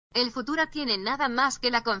El futuro tiene nada más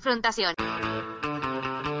que la confrontación.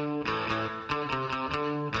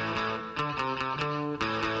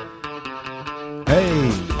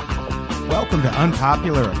 Hey, welcome to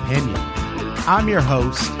Unpopular Opinion. I'm your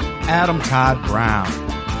host, Adam Todd Brown.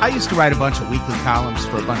 I used to write a bunch of weekly columns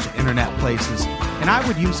for a bunch of internet places, and I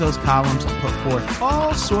would use those columns to put forth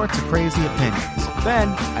all sorts of crazy opinions. Then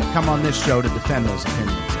I'd come on this show to defend those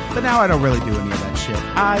opinions. But now I don't really do any of that shit.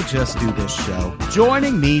 I just do this show.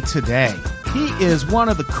 Joining me today, he is one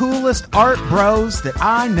of the coolest art bros that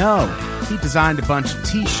I know. He designed a bunch of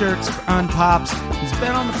t-shirts for Unpops. He's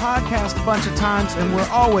been on the podcast a bunch of times, and we're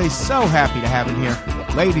always so happy to have him here.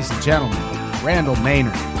 Ladies and gentlemen, Randall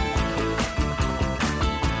Maynard.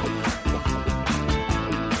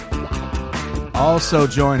 Also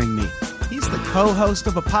joining me, he's the co-host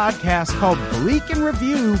of a podcast called Bleak in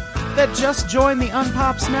Review that just joined the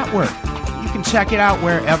Unpops Network. You can check it out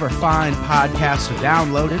wherever fine podcasts are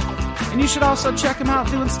downloaded. And you should also check him out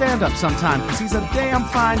doing stand-up sometime, because he's a damn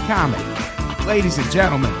fine comic. Ladies and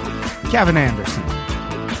gentlemen, Kevin Anderson.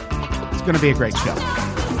 It's going to be a great show.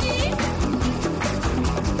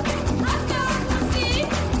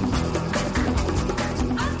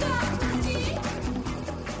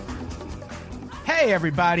 Hey,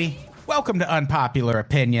 everybody. Welcome to Unpopular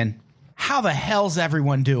Opinion. How the hell's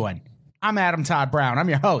everyone doing? I'm Adam Todd Brown. I'm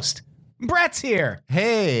your host. Brett's here.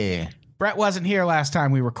 Hey. Brett wasn't here last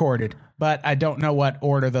time we recorded, but I don't know what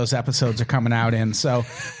order those episodes are coming out in, so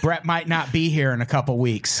Brett might not be here in a couple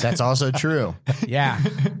weeks. That's also true. Yeah.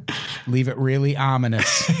 Leave it really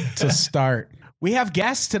ominous to start. We have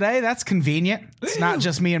guests today. That's convenient. It's not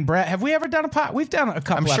just me and Brett. Have we ever done a pod? We've done a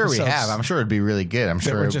couple I'm sure episodes. we have. I'm sure it'd be really good. I'm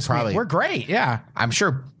sure we're great, yeah. I'm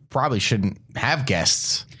sure probably shouldn't have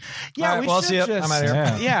guests. Yeah, right, we well, should see ya. just, I'm out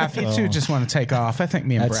of here. yeah, if you two just want to take off, I think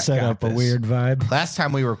me and That Brett set got up a this. weird vibe. Last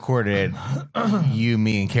time we recorded, you,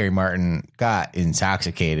 me, and Carrie Martin got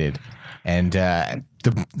intoxicated, and the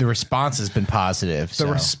response has been positive. The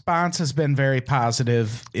response has been very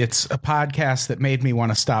positive. It's a podcast that made me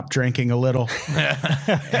want to stop drinking a little,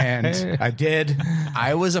 and I did.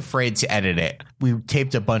 I was afraid to edit it. We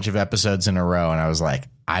taped a bunch of episodes in a row, and I was like,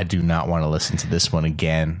 I do not want to listen to this one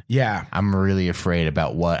again. Yeah. I'm really afraid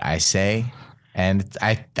about what I say, and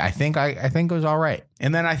I think it was all right.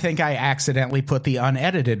 And then I think I accidentally put the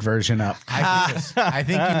unedited version up. I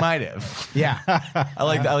think you might have. Yeah. I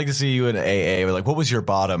like to see you in AA. We're like, what was your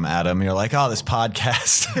bottom, Adam? And you're like, oh, this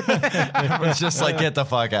podcast. It's just like, get the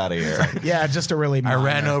fuck out of here. Yeah, just a really I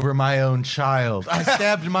ran over my own child. I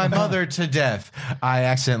stabbed my mother to death. I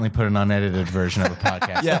accidentally put an unedited version of a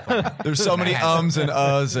podcast. Yeah, there's so many ums and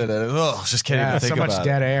uhs in it. Just kidding Yeah, to think so much about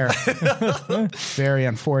dead air. Very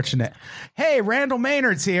unfortunate. Hey, Randall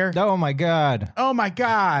Maynard's here. Oh my God. Oh my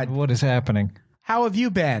God. What is happening? How have you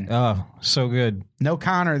been? Oh, so good. No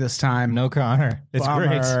Connor this time. No Connor. It's Bummer.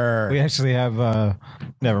 great. We actually have,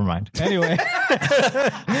 never mind. Anyway.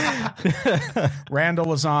 Randall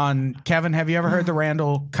was on. Kevin, have you ever heard the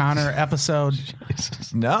Randall Connor episode?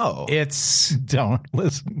 it. No. It's Don't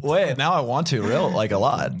listen. Wait, now I want to, a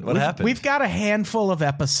lot. What happened? We've got a handful of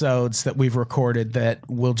episodes that we've recorded that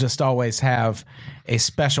will just always have a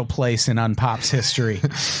special place in Unpop's history.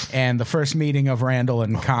 And the first meeting of Randall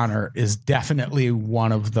and Connor is definitely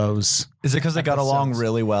one of those. Is it because they got along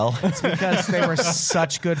really well? It's because they were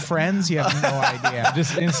such good friends. You have no idea.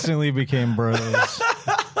 Just instantly became bros.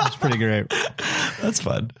 It's pretty great. That's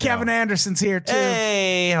fun. Kevin Anderson's here too.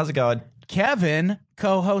 Hey, how's it going? Kevin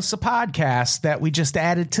co-hosts a podcast that we just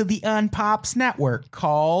added to the Unpops network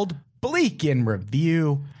called Bleak in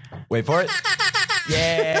Review. Wait for it.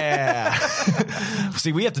 Yeah.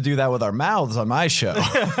 See, we have to do that with our mouths on my show.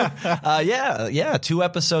 Yeah. 2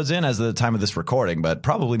 episodes in as of the time of this recording, but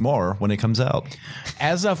probably more when it comes out.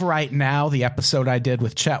 As of right now, the episode I did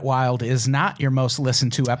with Chet Wild is not your most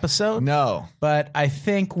listened to episode. No. But I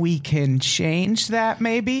think we can change that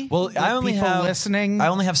maybe. Well, with I only people have listening. I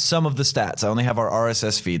only have some of the stats. I only have our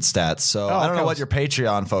RSS feed stats. So I don't know what your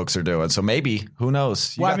Patreon folks are doing. So maybe, who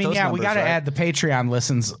knows? Well, I mean, yeah, we got to add the Patreon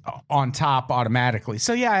listens on top automatically.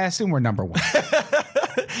 So yeah, I assume we're number 1.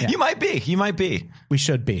 Yeah. You might be. We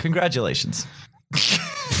should be. Congratulations.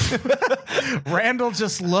 Randall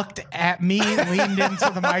just looked at me, leaned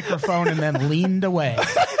into the microphone, and then leaned away.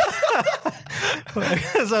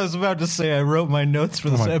 As I was about to say, I wrote my notes for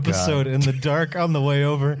this episode in the dark on the way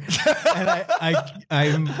over.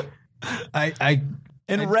 And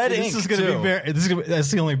In red ink, this is going to be very.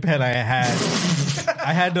 That's the only pen I had.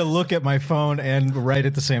 I had to look at my phone and write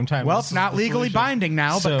at the same time. Well, it's not legally binding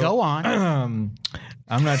now, but go on.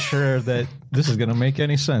 I'm not sure that this is going to make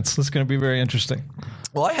any sense. This is going to be very interesting.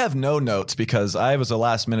 Well, I have no notes because I was a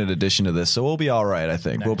last-minute addition to this, so we'll be all right, I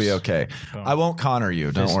think. Nice. We'll be okay. Boom. I won't Connor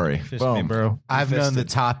you. Don't worry. Fist me, bro. I've known the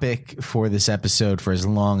topic for this episode for as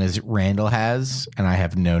long as Randall has, and I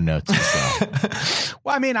have no notes as well.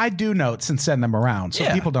 Well, I mean, I do notes and send them around,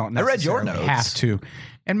 so people don't necessarily I read your notes. have to.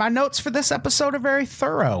 And my notes for this episode are very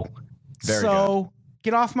thorough. Very good.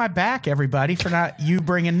 Get off my back, everybody, for not you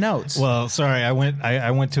bringing notes. Well, sorry, I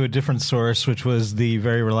went to a different source, which was the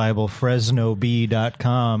very reliable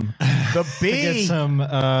FresnoBee.com. The bee. To get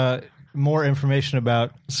some more information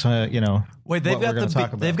about, Wait, they've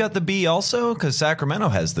got the bee also? Because Sacramento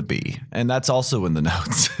has the bee, and that's also in the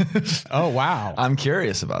notes. Oh, wow. I'm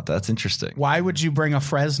curious about that. That's interesting. Why would you bring a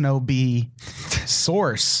Fresno bee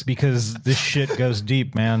source? Because this shit goes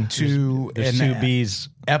deep, man. There's two bees.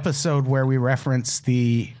 Episode where we reference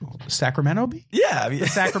the Sacramento bee? Yeah. The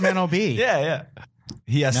Sacramento bee. Yeah.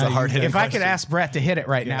 He asked the hard-hitting If I could ask Brett to hit it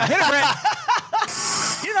right now. Hit it, Brett!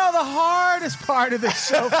 You know, the hardest part of the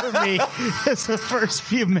show for me is the first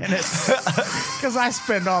few minutes. Because I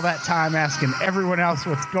spend all that time asking everyone else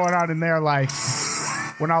what's going on in their life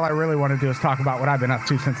when all I really want to do is talk about what I've been up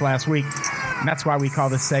to since last week. And that's why we call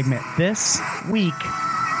this segment This Week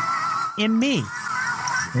in Me.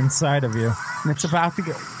 Inside of you. And it's about to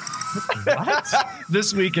go. What?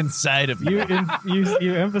 This week inside of you.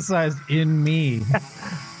 You emphasized in me.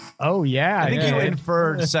 Oh, yeah. I think you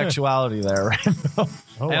inferred sexuality there, right?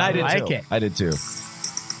 And I did like too. it. I did too.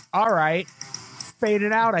 All right. Fade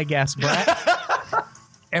it out, I guess, Brett.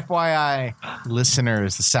 FYI,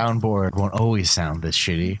 listeners, the soundboard won't always sound this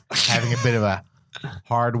shitty. Having a bit of a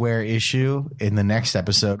hardware issue in the next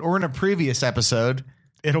episode or in a previous episode.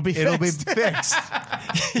 It'll be fixed.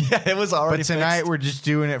 Yeah, it was already But tonight fixed. we're just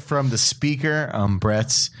doing it from the speaker on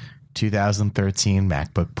Brett's 2013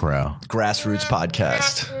 MacBook Pro. Grassroots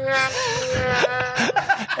podcast.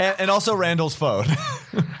 and also Randall's phone.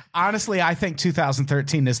 Honestly, I think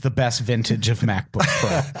 2013 is the best vintage of MacBook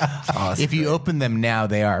Pro. Awesome. If you open them now,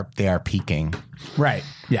 they are peaking. Right.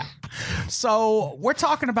 Yeah. So we're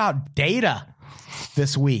talking about data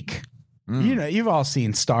this week. You know, you've all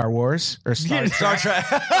seen Star Wars or Star Trek.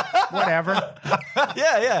 Whatever.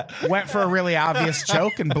 Yeah. Went for a really obvious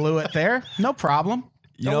joke and blew it there. No problem.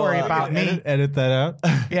 Don't worry about me. Edit that out.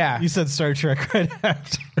 Yeah. You said Star Trek right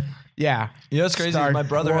after. Yeah. You know what's crazy? Star My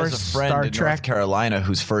brother Wars, has a friend Star in Trek. North Carolina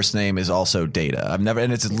whose first name is also Data. And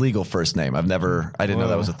it's his legal first name. I didn't know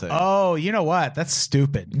that was a thing. Oh, you know what? That's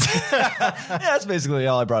stupid. Yeah, that's basically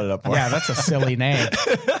all I brought it up for. Yeah, that's a silly name.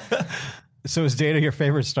 So is Data your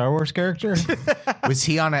favorite Star Wars character? Was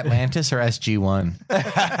he on Atlantis or SG-1?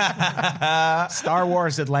 Star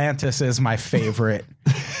Wars Atlantis is my favorite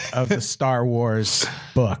of the Star Wars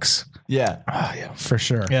books. Yeah. Oh, yeah, for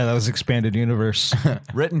sure. Yeah, that was Expanded Universe.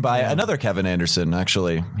 Written by another Kevin Anderson,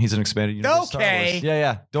 actually. He's an Expanded Universe Star Okay. Wars.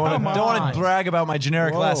 Yeah. Don't want to brag about my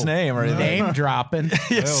generic last name or anything. Name dropping.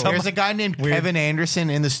 There's a guy named Kevin Anderson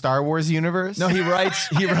in the Star Wars universe? No, he writes.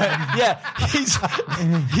 Yeah, he's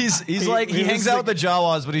like he hangs out with the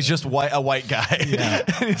Jawas, but he's just a white guy. Yeah,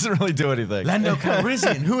 he doesn't really do anything. Lando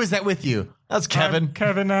Calrissian. Who is that with you? That's Kevin.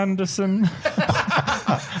 Kevin Anderson.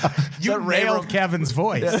 You nailed Kevin's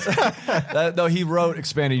voice. No, he wrote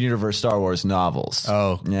Expanded Universe Star Wars novels.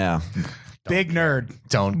 Oh. Yeah. Big nerd.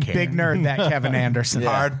 Don't care. Big nerd, that Kevin Anderson.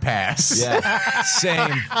 Hard pass. Yeah.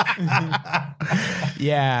 Same.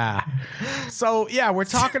 Yeah. So, yeah, we're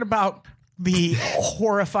talking about the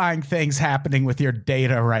horrifying things happening with your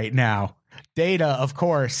Data right now. Data, of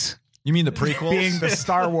course, You mean the prequels? being the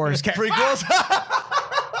Star Wars prequels?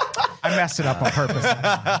 I messed it up on purpose.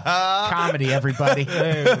 Comedy, everybody.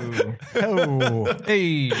 Oh.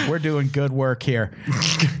 Hey, we're doing good work here.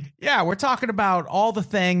 Yeah, we're talking about all the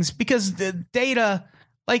things because the Data,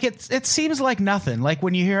 like it seems like nothing. Like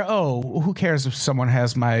when you hear, oh, who cares if someone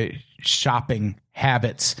has my shopping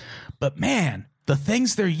habits? But man, the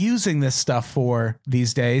things they're using this stuff for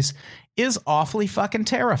these days is awfully fucking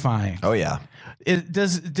terrifying. Oh, yeah.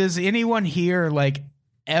 Does anyone here like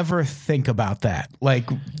ever think about that? Like,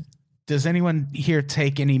 does anyone here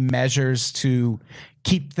take any measures to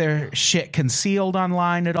keep their shit concealed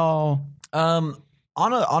online at all?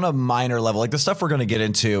 On a minor level, like the stuff we're going to get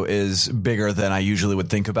into is bigger than I usually would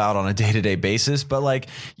think about on a day-to-day basis. But like,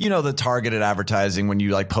 you know, the targeted advertising when you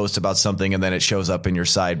like post about something and then it shows up in your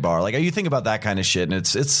sidebar, like you think about that kind of shit. And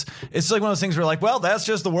it's like one of those things where like, well, that's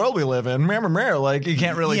just the world we live in. Like you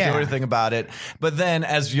can't really do anything about it. But then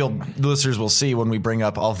as listeners will see when we bring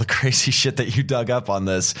up all the crazy shit that you dug up on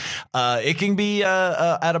this, it can be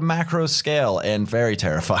at a macro scale and very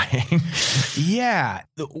terrifying. Yeah.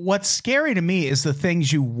 What's scary to me is the things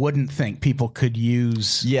things you wouldn't think people could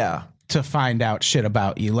use Yeah. to find out shit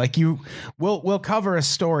about you. Like we'll cover a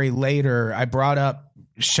story later. I brought up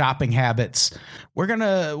shopping habits.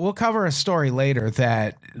 We'll cover a story later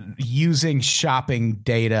that using shopping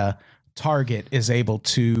data, Target is able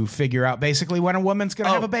to figure out basically when a woman's going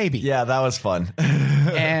to have a baby. Yeah, that was fun.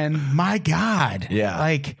 And my God, Yeah.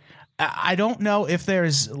 like I don't know if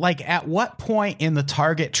there's like at what point in the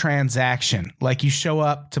Target transaction, like you show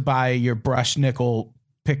up to buy your brushed nickel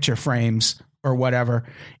picture frames or whatever,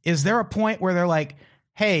 is there a point where they're like,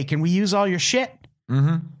 hey, can we use all your shit?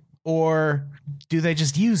 Mm-hmm. Or do they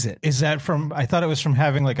just use it? Is that from? I thought it was from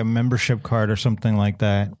having like a membership card or something like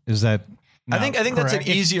that. Is that? I think that's an correct.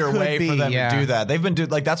 easier It could way for be, them yeah. to do that. They've been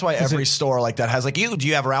like that's why every store like that has like, do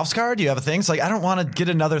you have a Ralph's card? Do you have a thing? It's like I don't want to get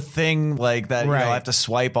another thing like that. You know, Right. I have to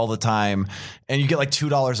swipe all the time, and you get like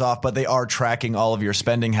 $2 off. But they are tracking all of your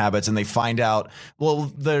spending habits, and they find out.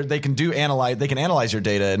 Well, they can analyze your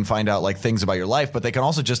data and find out like things about your life. But they can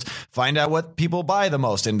also just find out what people buy the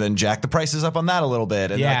most, and then jack the prices up on that a little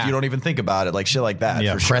bit. And Yeah. like, you don't even think about it, like shit like that.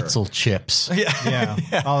 Yeah. For sure. Pretzel chips. Yeah.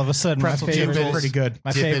 All of a sudden, Pretzel my favorite chips are is pretty good.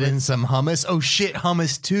 My Dip it favorite. in some hummus. Oh shit,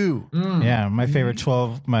 hummus too. Yeah, my favorite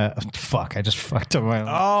 12. I just fucked up my.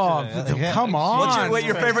 Come on. Wait,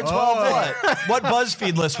 your favorite 12 what? What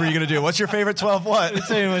BuzzFeed list were you going to do? What's your favorite 12 what?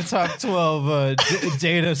 Saying my top 12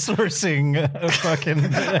 data sourcing fucking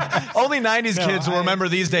Only 90s kids will remember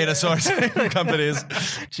these data sourcing companies.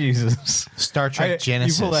 Jesus. Star Trek You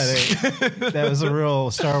Genesis. pull that was a real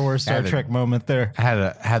Star Wars, Star Had it. Trek moment there.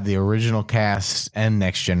 had the original cast and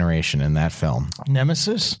Next Generation in that film.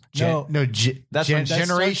 Nemesis? That's that's Star Trek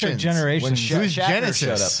Generations. Generations. When Who's Shatner Genesis?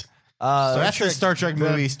 showed up. So that's the Star Trek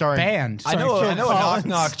movie starring Band. I know a Phil knock Collins.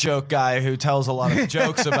 knock joke guy who tells a lot of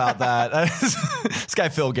jokes about that. This guy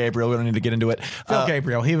Phil Gabriel. We don't need to get into it. Phil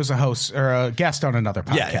Gabriel. He was a host or a guest on another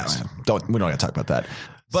podcast. Yeah. We don't have to talk about that.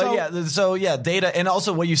 But So- data, and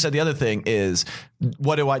also what you said. The other thing is,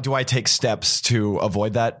 what do I take steps to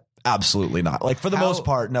avoid that? Absolutely not. Like for the most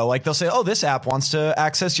part, no. Like they'll say, "Oh, this app wants to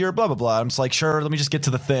access your blah blah blah." I'm just like, "Sure, let me just get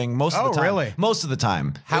to the thing." Most of the time, really? Most of the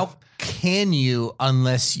time, How can you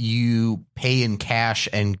unless you pay in cash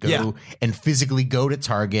and go Yeah. and physically go to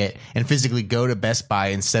Target and physically go to Best Buy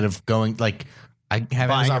instead of going like I have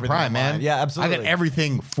Buying Amazon everything Prime, online. man. Yeah, absolutely. I got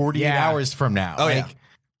everything 48 Yeah. hours from now. Oh, like, yeah.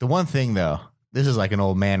 The one thing though, this is like an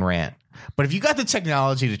old man rant, but if you got the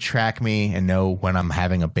technology to track me and know when I'm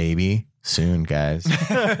having a baby soon, guys,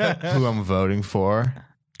 who I'm voting for,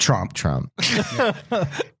 Trump.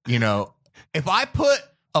 You know, if I put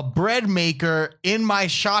a bread maker in my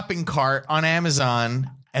shopping cart on Amazon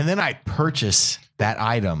and then I purchase that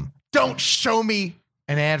item, don't show me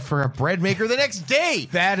an ad for a bread maker the next day.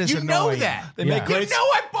 That is you know annoying. that. They make You great- know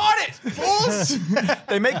I bought it, fools.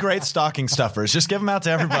 they make great stocking stuffers. Just give them out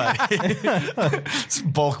to everybody. It's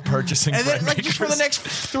bulk purchasing. And then, bread like, just for the makers. next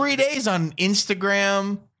 3 days on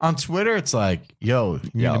Instagram, on Twitter, it's like, yo,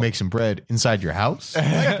 you need to make some bread inside your house.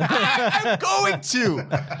 Like, I'm going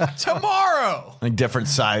to tomorrow. Like different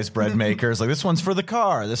size bread makers. Like this one's for the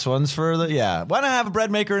car. This one's for the Why not have a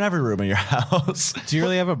bread maker in every room in your house? Do you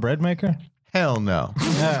really have a bread maker? Hell no.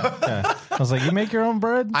 Yeah. I was like, you make your own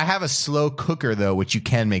bread? I have a slow cooker though, which you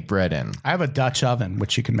can make bread in. I have a Dutch oven,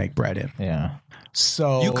 which you can make bread in. Yeah.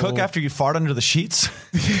 So You cook after you fart under the sheets?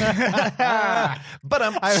 But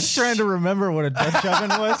I was trying to remember what a Dutch oven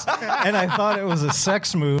was, and I thought it was a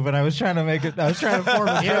sex move, and I was trying to make it. I was trying to form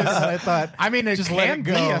a joke, and I thought, I mean, it just let can it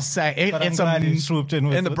be go. a sex. But I'm It's glad you a swooped in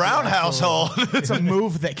with in the Brown household. it's a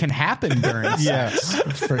move that can happen during Yeah.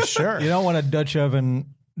 sex for sure. You don't want a Dutch oven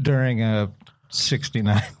during a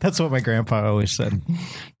 69. That's what my grandpa always said.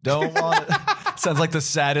 Don't want it. Sounds like the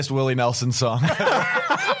saddest Willie Nelson song.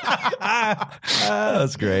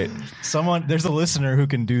 That's great. There's a listener who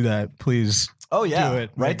can do that. Please, Oh yeah, do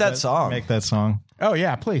it. write Make that song. Make that song. Oh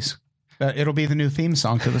yeah, please. It'll be the new theme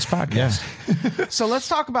song to this podcast. So let's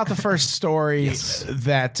talk about the first story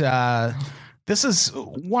that this is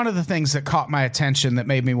one of the things that caught my attention that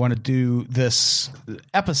made me want to do this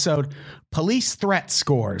episode. Police threat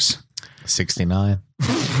scores. 69.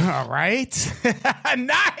 All right.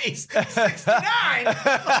 Nice. 69.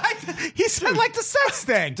 He said like the sex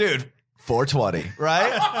thing. Dude, 420,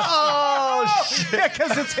 right? Oh shit.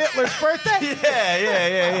 Because it's Hitler's birthday?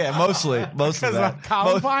 Yeah. Mostly Because that. of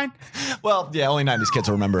Columbine? Well, yeah, only 90s kids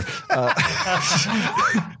will remember.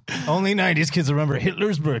 Only 90s kids remember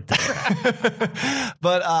Hitler's birthday.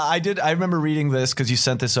 But I remember reading this because you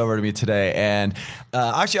sent this over to me today. And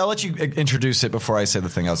actually, I'll let you introduce it before I say the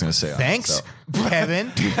thing I was going to say. Thanks, Kevin,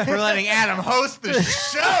 for letting Adam host the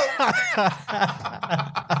show.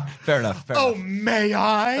 Fair enough. May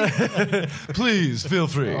I? Please feel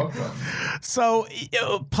free. So,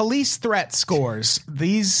 police threat scores.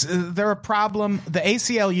 They're a problem. The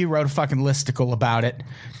ACLU wrote a fucking listicle about it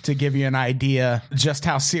to give you an idea just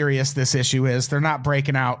how serious this issue is. They're not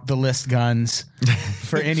breaking out the list guns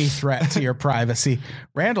for any threat to your privacy.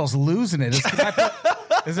 Randall's losing it.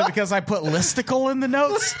 Is it because I put listicle in the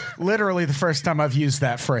notes? Literally the first time I've used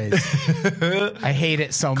that phrase. I hate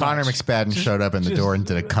it so much. Connor McSpadden showed up in the door and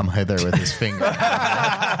did a come hither with his finger.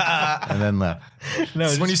 And then left. No,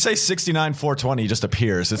 When you say 69 420, he just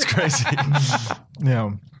appears. It's crazy.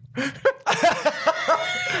 no.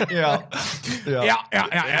 Yeah.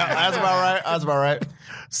 That's about right.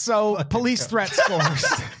 So, police threat scores.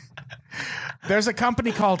 There's a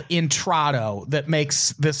company called Intrado that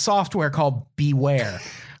makes this software called Beware.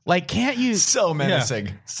 Like, can't you... So menacing.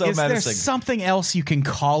 Yeah. Is there something else you can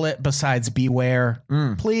call it besides Beware?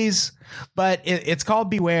 Please? But it's called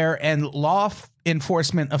Beware, and law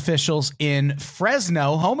enforcement officials in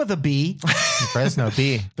Fresno, home of the Bee. Fresno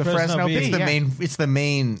Bee. The Fresno Bee. It's the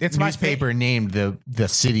main newspaper named the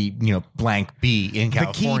city, blank Bee in The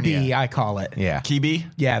California. Key Bee, I call it. Yeah. Key Bee?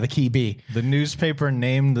 Yeah, the Key Bee. The newspaper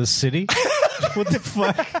named the city? What the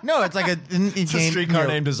fuck? No, it's like It's a streetcar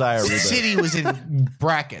named Desire. The city was in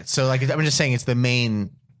brackets. So like I'm just saying it's the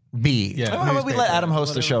main Bee. Yeah. How about we let Adam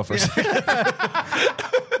host the show first?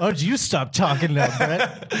 Oh, did you stop talking now,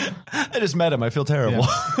 Brett? I just met him. I feel terrible.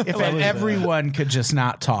 Yeah. If everyone could just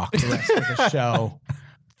not talk the rest of the show,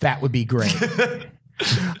 that would be great.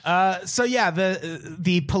 So yeah,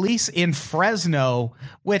 the police in Fresno,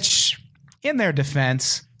 which in their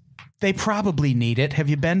defense, they probably need it. Have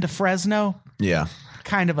you been to Fresno? Yeah.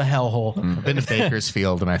 Kind of a hellhole. I've been to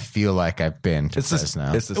Bakersfield, and I feel like I've been to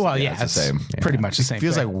Fresno. It's the same. Pretty much the same.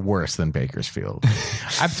 Feels thing. like worse than Bakersfield.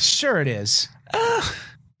 I'm sure it is.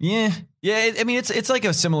 Yeah. I mean, it's like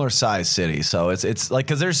a similar size city, so it's like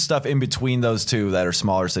because there's stuff in between those two that are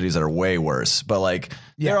smaller cities that are way worse, but like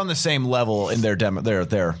they're on the same level in their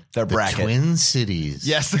their bracket. Twin Cities.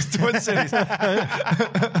 Yes, the Twin Cities.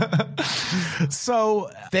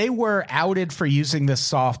 So they were outed for using this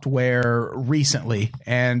software recently,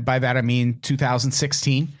 and by that I mean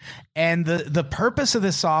 2016. And the purpose of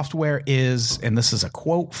this software is, and this is a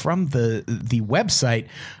quote from the website,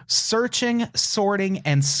 searching, sorting,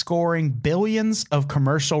 and scoring billions of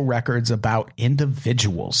commercial records about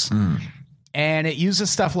individuals. And it uses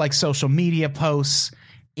stuff like social media posts,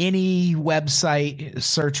 any website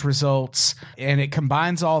search results, and it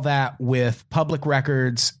combines all that with public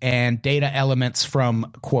records and data elements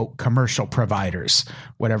from, quote, commercial providers,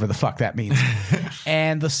 whatever the fuck that means.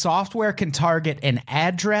 And the software can target an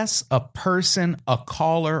address, a person, a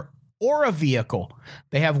caller, or a vehicle.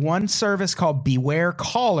 They have one service called Beware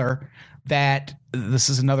Caller that, this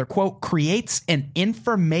is another quote, creates an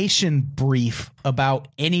information brief about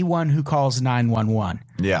anyone who calls 911.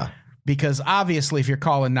 Yeah. Because obviously, if you're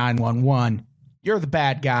calling 911, you're the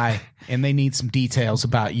bad guy, and they need some details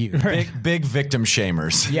about you. Big victim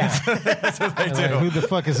shamers. Yeah. That's what they do. Like, who the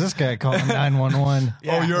fuck is this guy calling 911?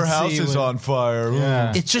 Oh, your house is on fire.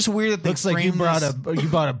 Yeah. It's just weird that they Looks like you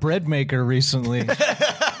bought a bread maker recently.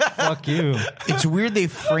 Fuck you. It's weird they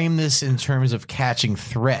frame this in terms of catching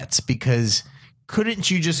threats, because couldn't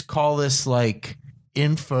you just call this like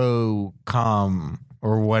Infocom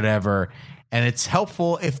or whatever? And it's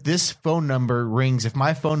helpful if this phone number rings, if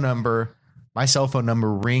my cell phone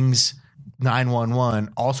number rings 911,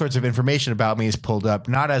 all sorts of information about me is pulled up,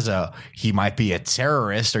 not as he might be a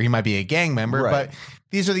terrorist or he might be a gang member, Right. but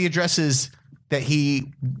these are the addresses that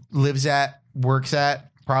he lives at, works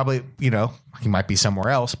at, probably, he might be somewhere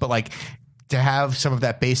else, but like to have some of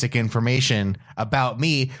that basic information about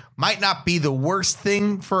me might not be the worst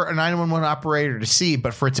thing for a 911 operator to see,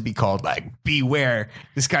 but for it to be called like, beware,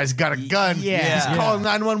 this guy's got a gun. Yeah. He's calling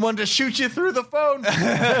 911 to shoot you through the phone.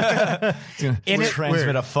 And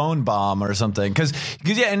transmit a phone bomb or something. Because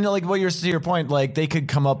and like what to your point, like they could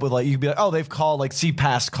come up with like, you'd be like, oh, they've called, like see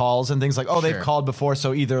past calls and things like, oh, they've called before.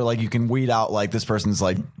 So either like you can weed out like this person's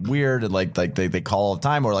like weird and like they call all the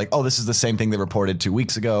time, or like, oh, this is the same thing they reported 2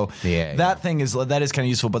 weeks ago. Yeah. That is kind of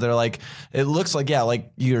useful, but they're like, it looks like, yeah,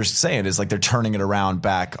 like you're saying, is like they're turning it around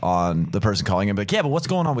back on the person calling in. Like, yeah, but what's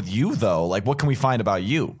going on with you though? Like, what can we find about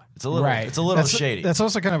you? It's a little, Right. It's a little shady. That's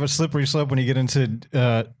also kind of a slippery slope when you get into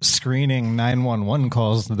screening 911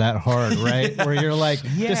 calls that hard, right? Where you're like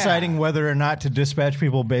deciding whether or not to dispatch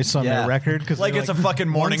people based on their record. Cause like it's a fucking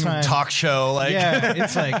morning talk show. Like, yeah,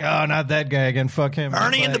 it's like, oh, not that guy again. Fuck him.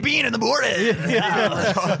 Ernie and the Bean in the morning.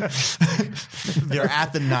 They're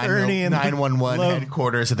at the 911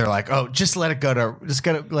 headquarters, and they're like, "Oh, just let it go to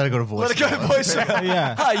voicemail. Let it go to voicemail.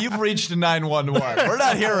 Yeah. Hi, you've reached 911. We're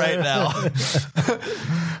not here right now.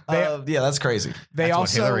 Yeah, that's crazy. They That's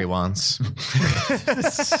also what Hillary wants.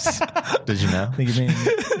 Did you know? I think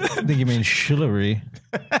you mean Shillery.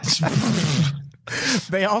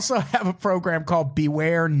 They also have a program called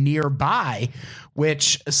Beware Nearby,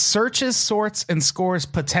 which searches, sorts, and scores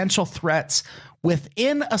potential threats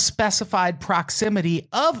within a specified proximity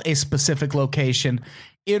of a specific location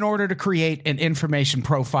in order to create an information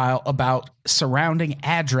profile about surrounding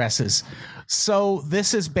addresses. So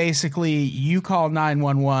this is basically you call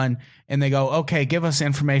 911 and they go, okay, give us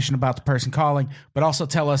information about the person calling, but also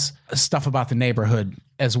tell us stuff about the neighborhood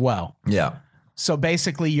as well. Yeah. So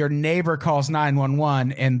basically your neighbor calls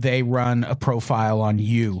 911 and they run a profile on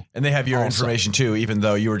you. And they have your information too, even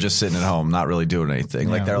though you were just sitting at home, not really doing anything.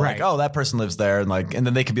 Like they're like, oh, that person lives there. And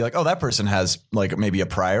then they could be like, oh, that person has like maybe a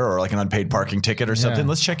prior or like an unpaid parking ticket or something.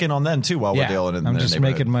 Let's check in on them too while we're dealing in I'm their just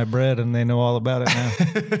neighborhood. making my bread and they know all about it now.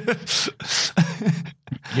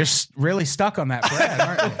 You're really stuck on that bread,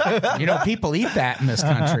 aren't you? You know, people eat that in this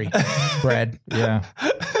country. Bread. Yeah.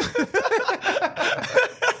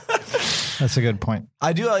 That's a good point.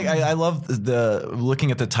 I do like. I love the looking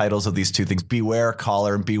at the titles of these two things: Beware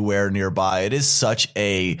Caller and Beware Nearby. It is such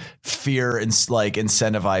a fear and like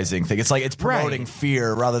incentivizing thing. It's like it's promoting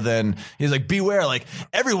fear rather than he's like beware. Like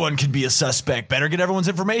everyone could be a suspect. Better get everyone's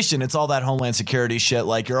information. It's all that Homeland Security shit.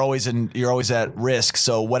 Like you're always at risk.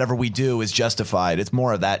 So whatever we do is justified. It's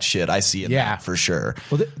more of that shit. I see it. Yeah, for sure.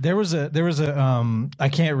 Well, there was a I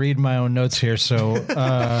can't read my own notes here, so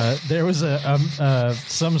there was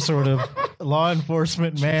some sort of law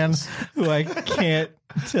enforcement man who I can't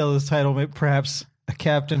tell his title, perhaps a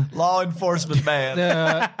captain. Law enforcement man.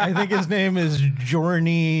 I think his name is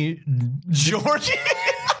Jorny. Jorny?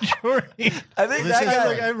 Jorny. I think this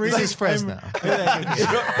that guy. This is Fresno.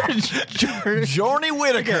 Jorny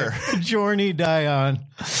Whitaker. Jorny Dion.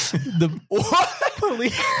 The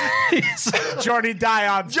police. Jorny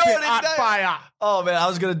Dion. Jorny on fire. Oh man, I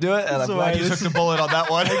was gonna do it, and I'm glad you took the bullet on that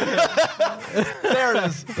one. There it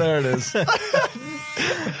is. There it is.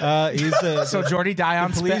 So Jordy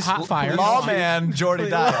Dion spit hot fire. Lawman Jordy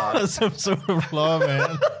Dion. Some sort of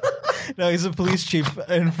lawman. No, he's a police chief.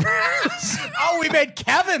 Oh, we made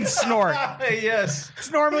Kevin snort. Yes. It's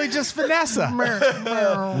normally just Vanessa.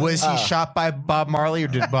 Was he shot by Bob Marley, or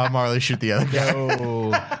did Bob Marley shoot the other guy?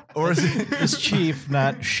 No. Or is it chief,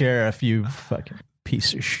 not sheriff, you fucking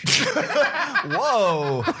piece of shit.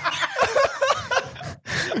 Whoa.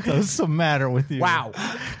 What's the matter with you? Wow.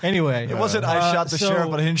 Anyway, it wasn't I shot the sheriff,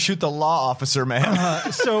 but I didn't shoot the law officer,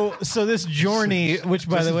 man. So this Jorny, which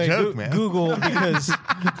by the way, joke, Google, because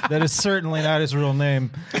that is certainly not his real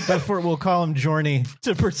name, but we'll call him Jorny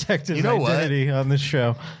to protect his identity on this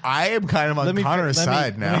show. I am kind of on Connor's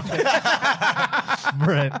side now.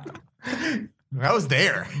 Brett. I was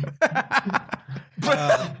there.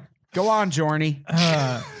 Go on, Jorny.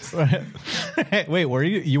 Wait, were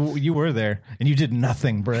you? You were there, and you did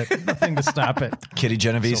nothing, Brett. Nothing to stop it. Kitty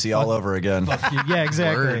Genovese all over again. Yeah,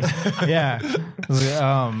 exactly. Yeah.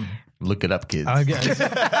 Look it up, kids. I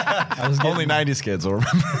was Only 90s kids will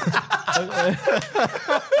remember.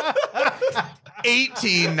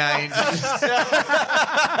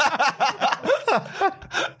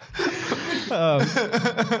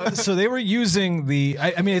 1890s. So they were using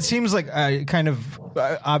I mean, it seems like kind of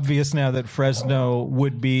obvious now that Fresno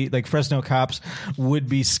cops would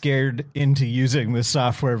be scared into using this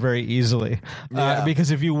software very easily. Because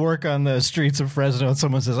if you work on the streets of Fresno and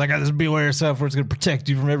someone says, I got this Beware software, it's going to protect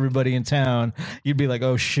you from everybody in town, you'd be like,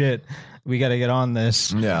 oh shit, we got to get on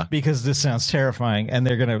this, because this sounds terrifying, and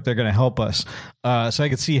they're gonna help us. So I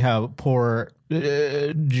could see how poor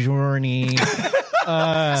Jorny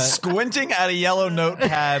squinting at a yellow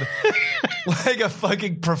notepad like a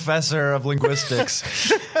fucking professor of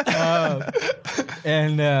linguistics,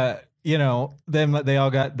 and then they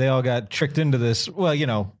all got tricked into this.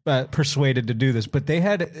 Well, persuaded to do this, but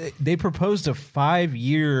they proposed a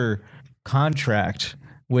 5-year contract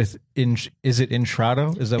with is it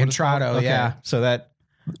Intrado? Is that what Intrado? okay. Yeah. So that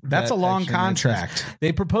That's that a long actually made sense. contract.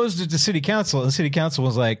 They proposed it to city council, and the city council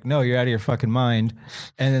was like, no, you're out of your fucking mind.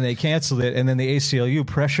 And then they canceled it, and then the ACLU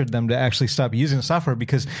pressured them to actually stop using the software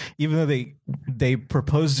because even though they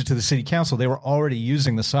proposed it to the city council, they were already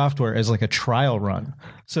using the software as like a trial run.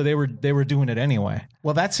 So they were doing it anyway.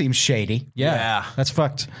 Well, that seems shady. Yeah. That's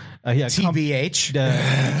fucked. TBH.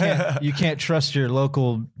 You can't trust your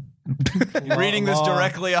local. Reading this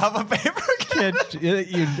directly off a paper. What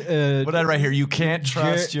did I write here? You can't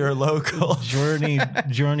trust your local. Journey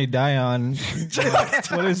Dion.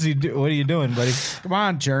 What is he do? What are you doing, buddy? Come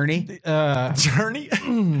on, Journey. Journey.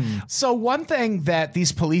 So one thing that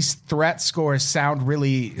these police threat scores sound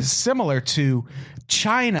really similar to,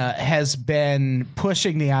 China has been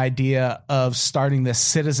pushing the idea of starting this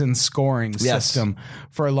citizen scoring system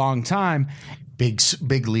for a long time.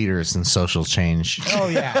 Big leaders in social change. Oh,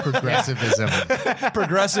 yeah. Progressivism.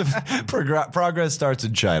 Progress starts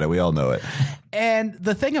in China. We all know it. And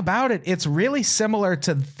the thing about it, it's really similar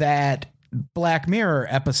to that Black Mirror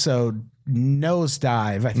episode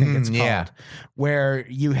Nosedive, I think it's called, yeah. where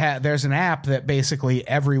there's an app that basically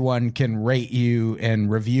everyone can rate you and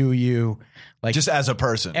review you. Like Just as a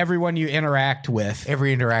person. everyone you interact with.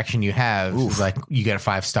 Every interaction you have is like you get a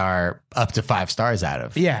 5-star, up to 5 stars out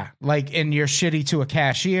of. Yeah. Like, and you're shitty to a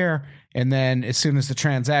cashier. And then as soon as the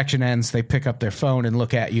transaction ends, they pick up their phone and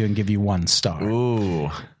look at you and give you 1 star.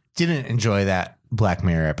 Ooh. Didn't enjoy that Black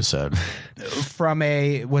Mirror episode.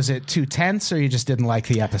 Was it too tense or you just didn't like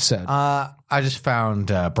the episode? I just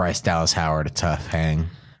found Bryce Dallas Howard a tough hang.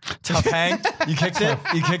 Tough hang. You kicked it.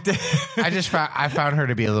 I found her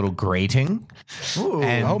to be a little grating. Ooh.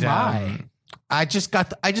 And, oh my. I just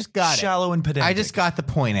got Shallow and pedantic. I just got the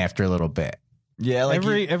point after a little bit. Yeah, like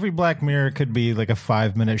every Black Mirror could be like a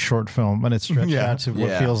 5-minute short film, and it's stretched out to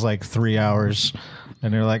what feels like 3 hours.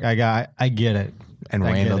 And they're like, I get it. And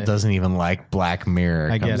I Randall get it. doesn't even like Black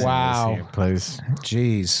Mirror. I get it. Wow. Please.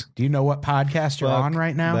 Jeez. Do you know what podcast you're Fuck on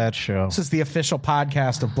right now? that show. This is the official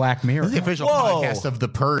podcast of Black Mirror. The official Whoa. podcast of The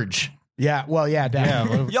Purge. Yeah. Well, yeah,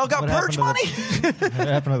 definitely. y'all got purge money. What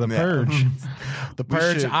happened to the Purge? The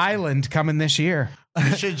Purge Island coming this year.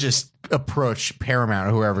 You should just approach Paramount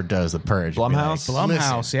or whoever does The Purge. and be Blumhouse? like,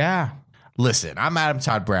 Blumhouse, yeah. Listen, I'm Adam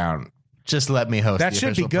Todd Brown. Just let me host That the should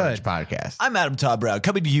official be good. Purge podcast. I'm Adam Todd Brown,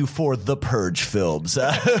 coming to you for The Purge films.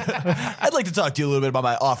 I'd like to talk to you a little bit about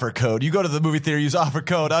my offer code. You go to the movie theater, use offer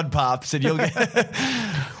code UNPOPS, and you'll get...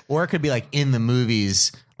 Or it could be like in the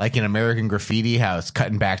movies, like in American Graffiti, how it's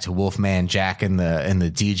cutting back to Wolfman Jack in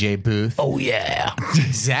the DJ booth. Oh, yeah.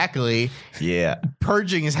 Exactly. Yeah.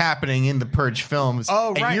 Purging is happening in the Purge films.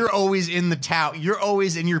 Oh, right. And you're always in the tower. You're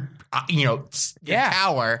always in your, your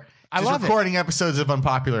tower. I love it. recording episodes of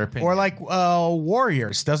Unpopular Opinion. Or like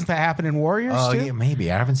Warriors. Doesn't that happen in Warriors oh, too? yeah, maybe.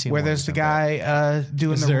 I haven't seen Where Warriors there's the in a bit. guy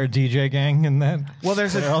doing Is the... there a DJ gang in that? Well,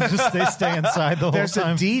 there's They're all a... just they stay inside the whole There's a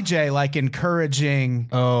time. DJ like encouraging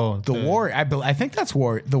the Warrior. I think that's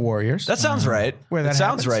the Warriors. That sounds right. Where that It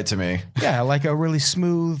sounds happens? right to me. Yeah, like a really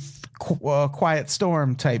smooth, quiet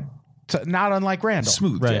storm type. Not unlike Randall.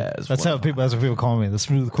 Smooth Right. jazz. That's what people call me. The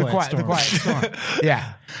smooth, quiet The quiet storm.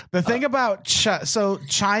 Yeah. The thing about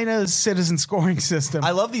China's citizen scoring system.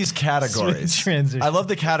 I love these categories. Smooth transition. I love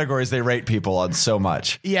the categories they rate people on so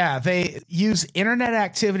much. Yeah, they use internet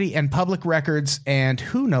activity and public records and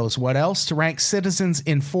who knows what else to rank citizens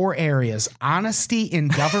in 4 areas: honesty in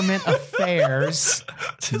government affairs,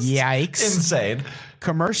 yikes, Insane.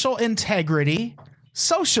 commercial integrity,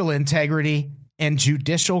 social integrity, and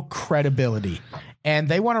judicial credibility. And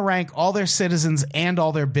they want to rank all their citizens and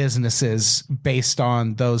all their businesses based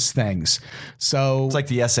on those things. So It's like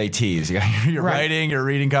the SATs. You got your Right. writing, your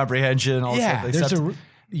reading comprehension, all Yeah, stuff.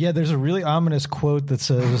 There's a really ominous quote that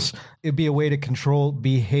says it'd be a way to control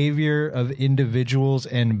behavior of individuals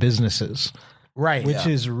and businesses, right. which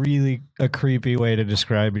is really a creepy way to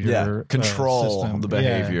describe your control system. the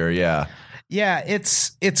behavior. Yeah. Yeah,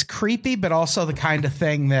 it's creepy, but also the kind of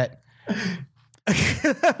thing that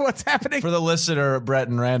what's happening? For the listener, Brett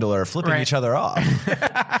and Randall are flipping Right. each other off.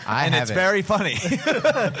 And it's very funny.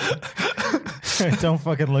 Don't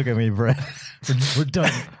fucking look at me, Brett. We're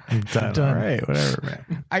done. We're done. All right, whatever,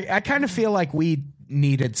 man. I kind of feel like we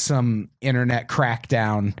needed some internet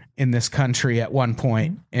crackdown in this country at one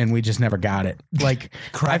point, and we just never got it. Like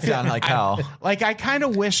Crackdown like how? Like I kind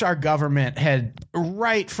of wish our government had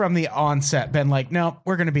right from the onset been like, no,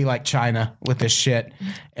 we're going to be like China with this shit,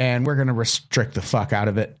 and we're going to restrict the fuck out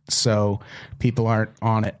of it so people aren't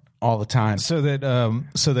on it. all the time. So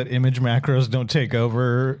that image macros don't take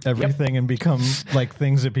over everything and become like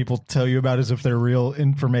things that people tell you about as if they're real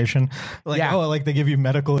information. Like like they give you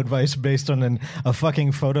medical advice based on a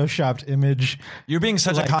fucking photoshopped image. You're being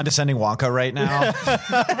such a condescending Wonka right now.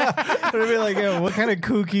 It'd be like, what kind of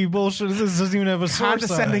kooky bullshit is this? Doesn't even have a source.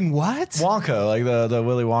 Condescending what? Wonka, like the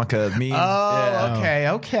Willy Wonka meme. Oh,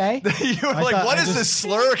 okay. You were like, what is this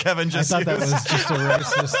slur Kevin just I thought used? that was just a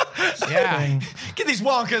racist thing. Get these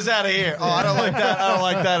Wonkas out of here. Oh, I don't like that. I don't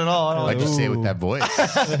like that at all. I don't I like like to say it with that voice.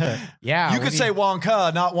 Yeah. You could say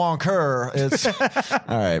Wonka, not Wonker. It's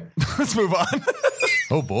all right. Let's move on.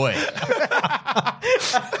 Oh boy.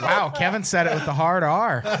 Wow, Kevin said it with the hard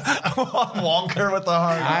R. Wonker with the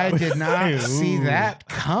heart. I did not see that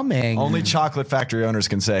coming. Only chocolate factory owners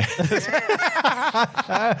can say.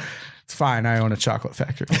 It's fine. I own a chocolate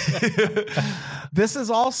factory. This is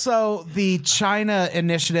also the China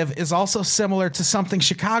initiative is also similar to something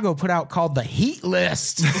Chicago put out called the Heat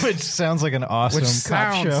List. Which sounds like an awesome cop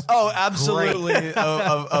sounds- show. Oh, absolutely.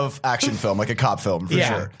 of action film, like a cop film for Yeah.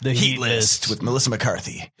 sure. The Heat Heat List with Melissa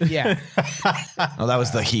McCarthy. Yeah. Oh, that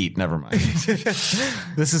was The Heat. Never mind.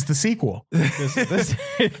 This is the sequel.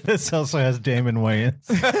 This also has Damon Wayans.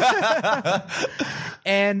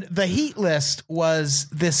 And the Heat List was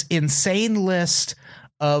this insane list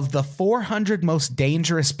of the 400 most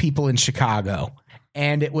dangerous people in Chicago.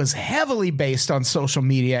 And it was heavily based on social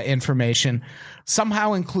media information,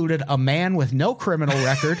 somehow included a man with no criminal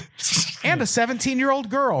record and a 17-year-old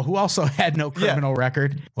girl who also had no criminal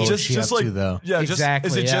record. What was she up like, to, though? Yeah, Exactly,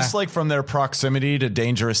 Is it yeah. just like from their proximity to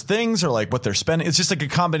dangerous things, or like what they're spending? It's just like a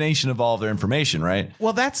combination of all of their information, right?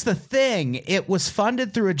 Well, that's the thing. It was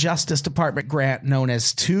funded through a Justice Department grant known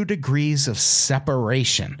as 2 Degrees of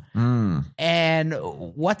Separation. And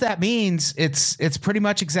what that means, it's pretty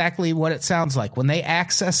much exactly what it sounds like. When they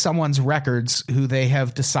access someone's records who they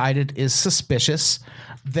have decided is suspicious,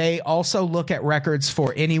 they also look at records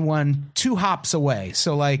for anyone 2 hops away.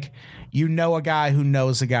 So like, you know, a guy who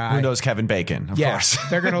knows a guy. Who knows Kevin Bacon? Of course.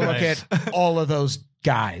 They're going to look at all of those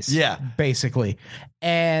guys. Yeah. Basically.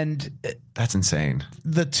 And That's insane.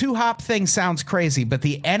 the 2-hop thing sounds crazy, but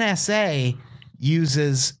the NSA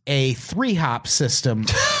uses a 3-hop system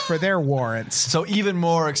for their warrants. So even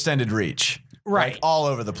more extended reach. Right. Like all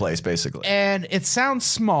over the place, basically. And it sounds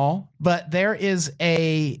small, but there is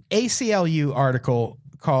a ACLU article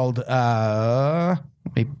called let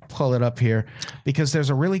me pull it up here because there's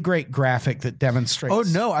a really great graphic that demonstrates. Oh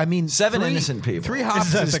no, I mean 7 innocent people. 3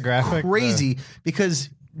 hops that is the graphic? crazy because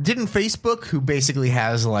didn't Facebook, who basically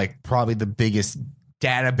has like probably the biggest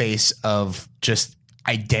database of just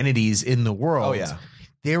identities in the world. Oh, yeah.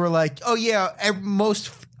 They were like, oh yeah,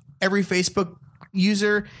 every Facebook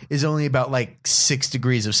user is only about like 6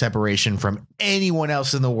 degrees of separation from anyone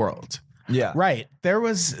else in the world. Yeah. Right.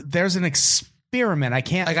 There's an experiment. I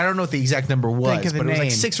can't Like I don't know what the exact number was, Think of the but it was like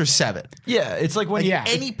name. 6 or 7. Yeah. It's like when Yeah.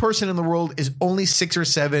 Any person in the world is only 6 or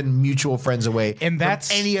 7 mutual friends away, And from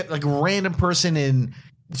that's- any like random person in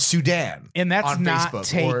Sudan, And that's on not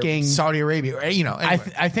Facebook, or taking- Saudi Arabia, or, you know.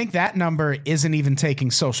 Anyway. I think that number isn't even taking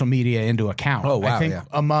social media into account. Oh, wow, I think yeah.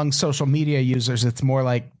 among social media users, it's more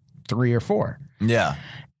like 3 or 4. Yeah.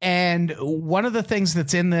 And one of the things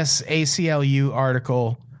that's in this ACLU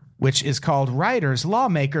article, which is called Writers,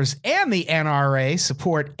 Lawmakers, and the NRA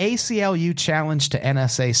Support ACLU Challenge to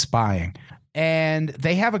NSA Spying. And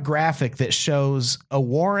they have a graphic that shows a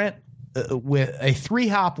warrant with a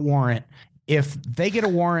 3-hop warrant. If they get a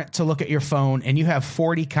warrant to look at your phone and you have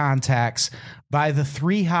 40 contacts, by the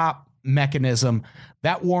 3-hop mechanism,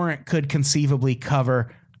 that warrant could conceivably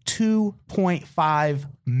cover 2.5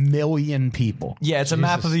 million people. Yeah, it's a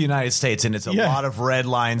map of the United States, and it's a lot of red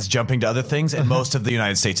lines jumping to other things, and most of the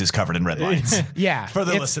United States is covered in red lines. Yeah. For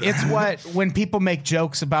the it's, listener. it's what, when people make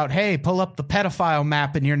jokes about, hey, pull up the pedophile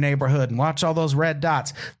map in your neighborhood and watch all those red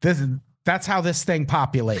dots. That's how this thing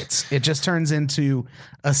populates. It just turns into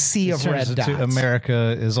a sea of red Turns dots. into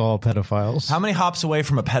America is all pedophiles. How many hops away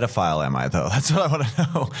from a pedophile am I, though? That's what I want to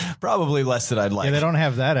know. Probably less than I'd like. Yeah, they don't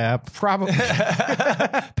have that app. Probably.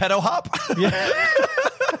 Pedo hop?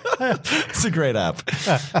 It's a great app.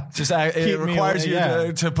 Just it Keep me requires away, you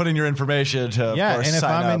yeah. to put in your information to, Yeah, of course, and if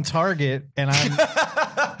sign I'm up. in Target and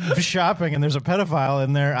I'm shopping and there's a pedophile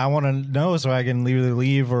in there, I want to know so I can either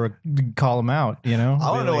leave or call him out. You know,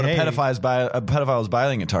 I want to know what a pedophile is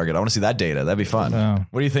buying at Target. I want to see that data. That'd be fun. Oh.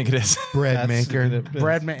 What do you think it is? bread maker.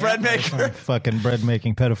 Bread maker. Fucking bread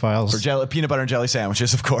making pedophiles. For peanut butter and jelly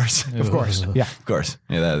sandwiches, of course. Of course. Yeah. Of course.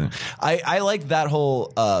 Yeah, I like that whole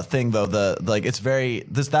thing though. It's very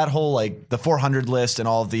that whole like the 400 list and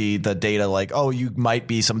all the data, like, oh, you might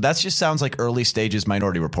be some, that just sounds like early stages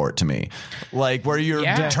Minority Report to me. Like where you're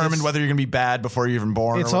Yeah. determined whether you're going to be bad before you're even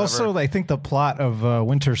born. It's or whatever. also, I think, the plot of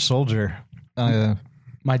Winter Soldier.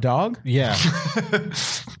 My dog? Yeah.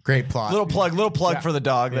 Great plot. little plug for the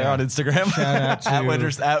dog there on Instagram. Shout out to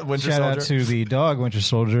Winter shout Soldier. out to the dog Winter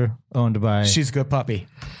Soldier, owned by She's a good puppy.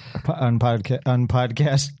 on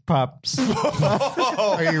podcast pops.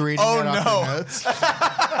 Are you reading that off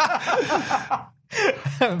the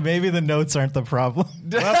notes? Maybe the notes aren't the problem.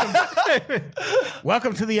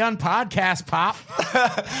 Welcome to the Unpodcast, Pop.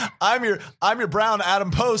 I'm your brown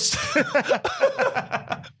Adam Post.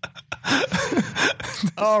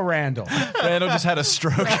 Oh, Randall. Randall just had a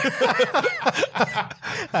stroke.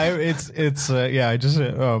 I just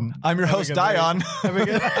I'm your host, Dion. having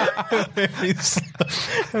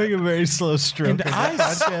a very slow stroke. And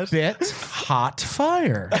I spit hot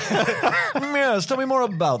fire. Yes, tell me more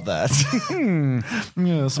about that.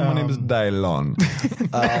 Yes, my name is Dylon.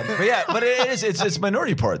 But it's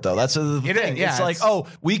Minority Report though. That's the thing. yeah, it's like,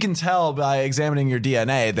 we can tell by examining your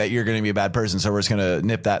DNA that you're going to be a bad person, so we're just going to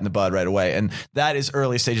nip that in the bud right away. And that is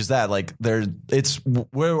early stages. It's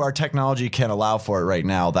where our technology can allow for it right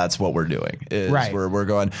now. That's what we're doing. Right. We're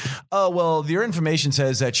going, oh well, your information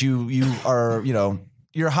says that you are,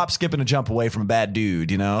 you're a hop, skip, and a jump away from a bad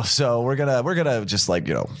dude, So we're gonna just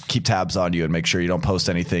keep tabs on you and make sure you don't post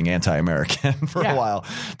anything anti-American for a while.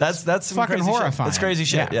 That's some fucking crazy horrifying. Shit. That's crazy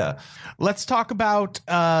shit. Yeah. Let's talk about,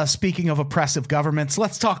 speaking of oppressive governments,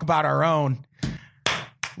 let's talk about our own.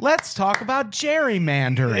 Let's talk about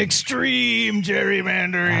gerrymandering. Extreme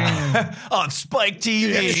gerrymandering. On Spike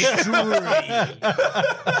TV.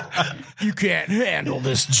 You can't handle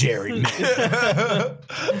this gerrymandering.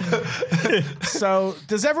 So,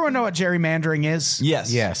 does everyone know what gerrymandering is?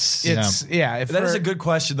 Yes. Yes. It's That is a good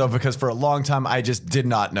question though, because for a long time I just did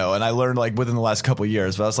not know, and I learned within the last couple of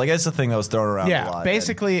years. But I was like, it's a thing that was thrown around a lot.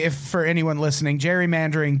 Basically, if for anyone listening,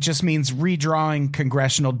 gerrymandering just means redrawing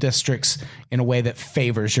congressional districts in a way that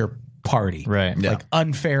favors your party, Right. Yeah. Like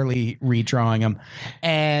unfairly redrawing them.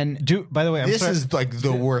 And By the way, This is like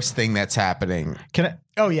the worst thing that's happening can I?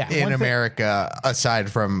 oh yeah, in one thing- America aside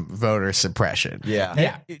from voter suppression.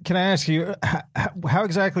 Yeah. Can I ask you how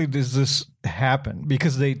exactly does this happen?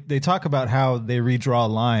 Because they talk about how they redraw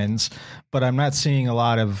lines, but I'm not seeing a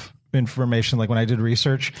lot of information. Like when I did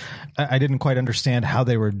research, I didn't quite understand how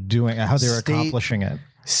they were doing, how they were accomplishing it.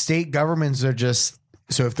 State governments are just,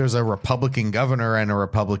 so if there's a Republican governor and a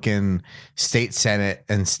Republican state Senate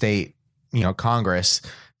and state, Congress,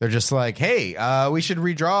 they're just like, hey, we should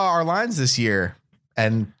redraw our lines this year.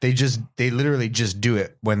 And they literally just do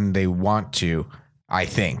it when they want to, I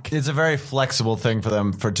think. It's a very flexible thing for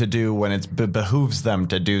them to do when it behooves them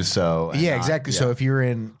to do so. Yeah, exactly. So if you're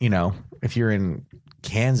in,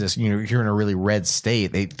 Kansas, if you're in a really red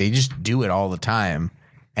state, they just do it all the time.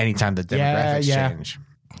 Anytime the demographics change.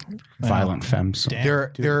 violent femmes.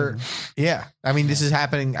 They're I mean, this is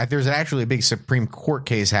happening. There's actually a big Supreme Court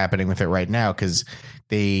case happening with it right now because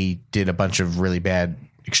they did a bunch of really bad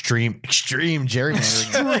extreme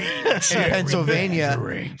gerrymandering in Pennsylvania.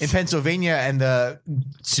 In Pennsylvania, and the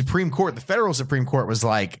federal Supreme Court was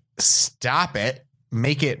like, stop it,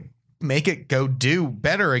 make it go do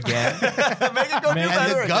better again. Make it go do And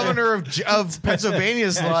better the again. governor of Pennsylvania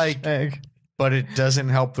is like, but it doesn't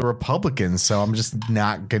help the Republicans, so I'm just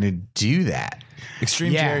not going to do that.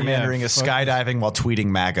 Extreme Yeah, gerrymandering is skydiving while tweeting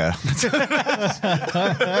MAGA.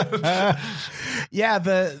 Yeah,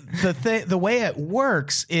 the way it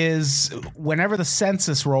works is whenever the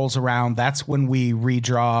census rolls around, that's when we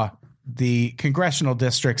redraw the congressional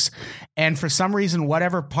districts, and for some reason,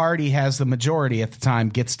 whatever party has the majority at the time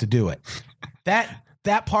gets to do it.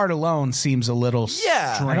 That part alone seems a little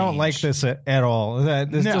strange. I don't like this at all.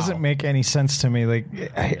 This doesn't make any sense to me. Like,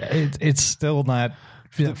 it's still not.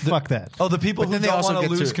 Fuck that. Oh, the people who then they don't also want to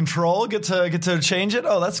get lose to- control get to change it?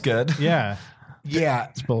 Oh, that's good. Yeah, Yeah.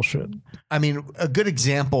 it's bullshit. I mean, a good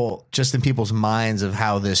example just in people's minds of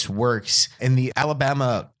how this works in the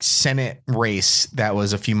Alabama Senate race that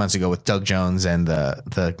was a few months ago with Doug Jones and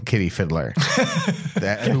the kitty fiddler,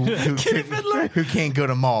 who can't go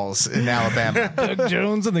to malls in Alabama. Doug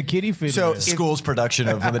Jones and the kitty fiddler. So School's production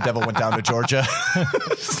of When the Devil Went Down to Georgia.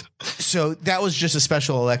 So that was just a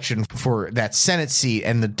special election for that Senate seat,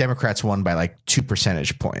 and the Democrats won by like 2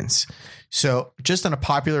 percentage points. So just on a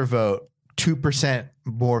popular vote, 2%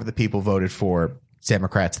 more of the people voted for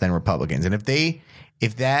Democrats than Republicans. And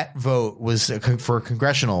if that vote was for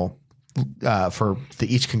congressional, for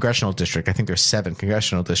each congressional district, I think there's 7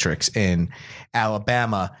 congressional districts in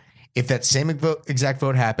Alabama. If that same exact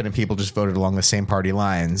vote happened and people just voted along the same party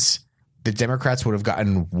lines, the Democrats would have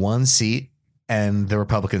gotten 1 seat and the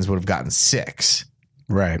Republicans would have gotten 6.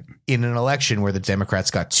 Right. in an election where the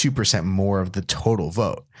Democrats got 2% more of the total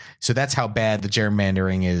vote. So that's how bad the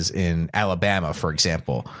gerrymandering is in Alabama, for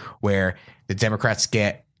example, where the Democrats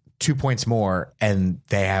get 2 points more and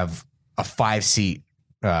they have a 5-seat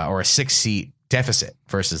or a 6-seat deficit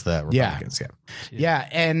versus the Republicans. Yeah.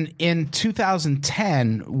 And in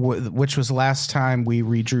 2010, which was the last time we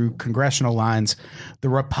redrew congressional lines, the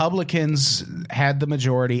Republicans had the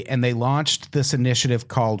majority and they launched this initiative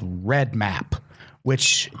called Red Map,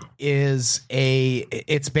 which is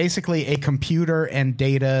it's basically a computer and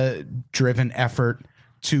data driven effort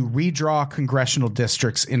to redraw congressional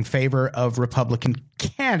districts in favor of Republican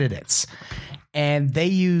candidates. And they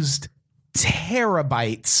used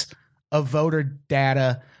terabytes of voter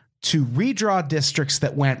data to redraw districts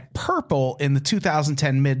that went purple in the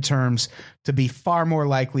 2010 midterms to be far more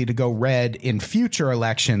likely to go red in future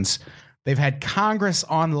elections. They've had Congress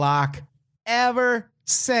on lock ever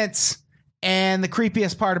since. And the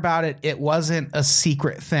creepiest part about it, it wasn't a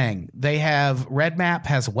secret thing. They have Red Map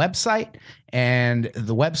has a website, and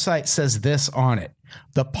the website says this on it.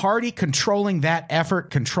 The party controlling that effort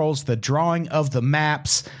controls the drawing of the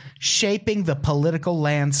maps, shaping the political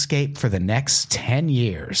landscape for the next 10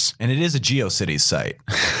 years. And it is a GeoCities site.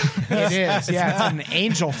 It is. Yeah, it's an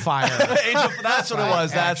Angel Fire. That's what it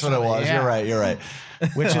was. That's what it was. Yeah. You're right.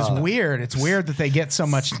 Which is weird. It's weird that they get so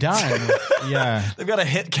much done. Yeah. They've got a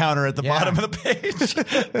hit counter at the bottom of the page.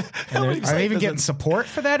 Are they even getting support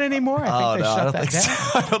for that anymore? I think they shut that down.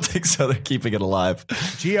 So. I don't think so. They're keeping it alive.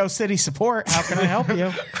 GeoCity support. How can I help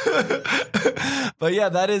you? But yeah,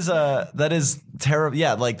 that is terrible.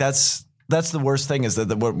 Yeah, like that's the worst thing is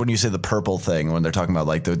that when you say the purple thing, when they're talking about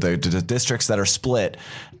like the districts that are split,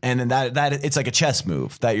 and then that it's like a chess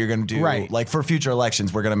move that you're going to do. Right. Like for future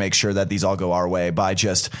elections, we're going to make sure that these all go our way by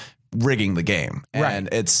just rigging the game. And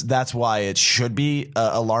that's why it should be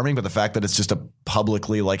alarming. But the fact that it's just a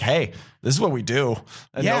publicly like, hey, this is what we do.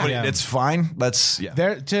 And it's fine.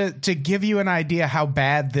 There, to give you an idea how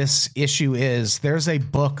bad this issue is, there's a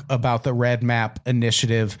book about the Red Map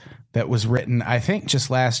initiative that was written, I think, just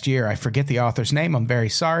last year. I forget the author's name. I'm very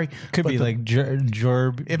sorry. Could be like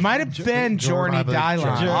Jorb. It might have been Jorny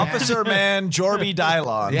Dylon. Officer Man Jorby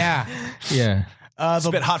Dylon. Yeah. Yeah.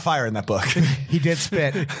 Spit hot fire in that book. He did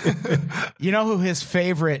spit. You know who his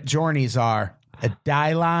favorite Jornies are?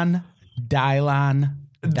 Dylon,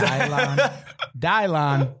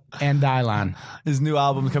 and Dylon. His new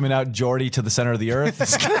album coming out, Geordie to the Center of the Earth.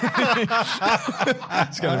 It's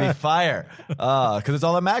going to be fire because it's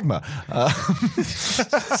all that magma.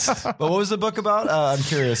 But what was the book about? I'm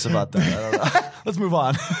curious about that. I don't know. Let's move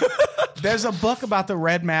on. There's a book about the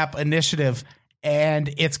Red Map initiative,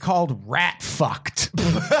 and it's called Rat Fucked.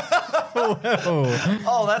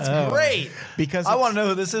 Oh, that's great. Because I want to know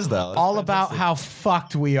who this is, though. All about how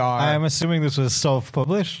fucked we are. I'm assuming this was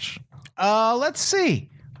self-published. Let's see.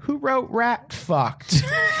 Who wrote Rat Fucked?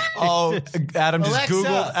 Oh, Adam just Alexa.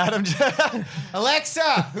 Googled. Adam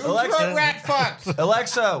Alexa, who wrote Rat Fucked?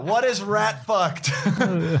 Alexa, what is Rat Fucked?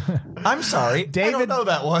 I'm sorry. I don't know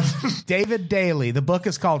that one. David Daly. The book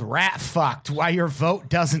is called Rat Fucked, Why Your Vote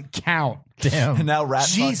Doesn't Count. Damn. And now Rat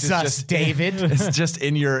Fucked is just David. It's just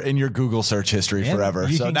in your Google search history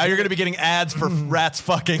forever. So now you're going to be getting ads for rats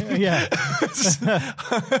fucking. Yeah.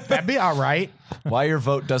 That'd be all right. Why Your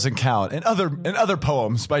Vote Doesn't Count, and other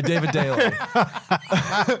poems by David Daly.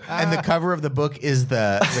 And the cover of the book is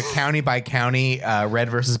the county by county red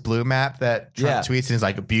versus blue map that Trump tweets, and is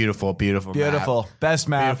like a beautiful map. Best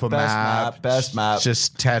map, Beautiful best map. map, best map.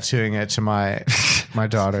 Just tattooing it to my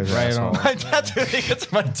daughter's asshole. I'm tattooing it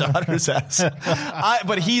to my daughter's ass.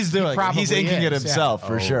 But he's doing it. He's inking it himself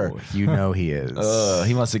for sure. You know he is.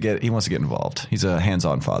 He wants to get involved. He's a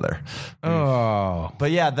hands-on father. Oh.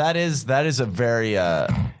 But yeah, that is a very I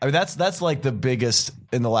mean that's like the biggest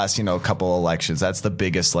in the last couple elections. That's the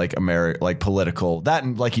biggest like political, that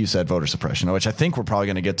and like you said, voter suppression, which I think we're probably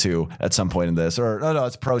going to get to at some point in this. Or no,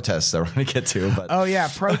 it's protests that we're going to get to. But Oh yeah,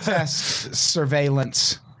 protest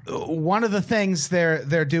surveillance. One of the things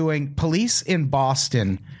they're doing, police in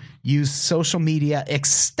Boston use social media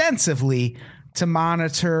extensively to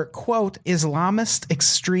monitor, quote, Islamist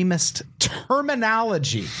extremist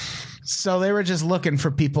terminology. So they were just looking for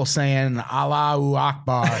people saying Allahu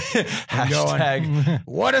Akbar. Hashtag. Going,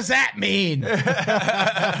 what does that mean?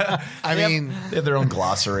 I mean, They have their own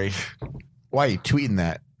glossary. why are you tweeting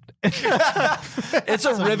that? It's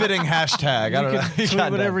a riveting hashtag. I don't know. You can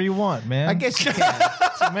tweet whatever you want, man. I guess you can.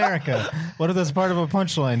 It's America. What if that's part of a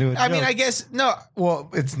punchline to a joke? I mean, I guess no.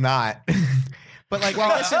 Well, it's not. But like,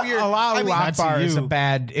 I guess if you're, Allahu not to Akbar is a you.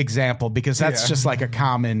 bad example because that's just like a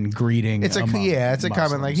common greeting. it's a among it's a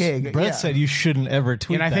common like, Muslims. hey, Brett yeah. said you shouldn't ever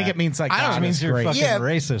tweet And I think that. it means like I don't- God It means is you're great. fucking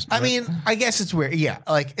racist. I Brett. mean, I guess it's weird. Yeah,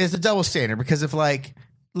 like it's a double standard because if like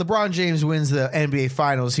LeBron James wins the NBA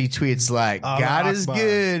Finals, he tweets like, Allah "God is Akbar."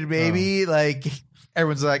 good, baby." Like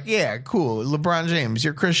everyone's like, "Yeah, cool." LeBron James,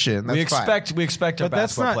 you're Christian. That's we fine. expect our But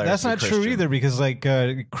that's basketball not players that's to be not true Christian. either because like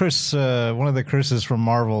Chris, one of the Chris's from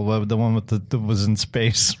Marvel, the one with the was in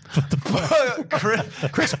space.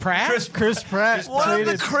 Chris Pratt. Chris Pratt One of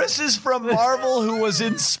the tweeted Chris's from Marvel who was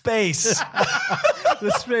in space.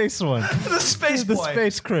 the space one, The space the boy.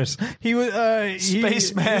 space Chris. He was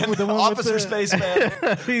Spaceman. the one with Officer the-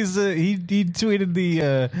 Spaceman. he tweeted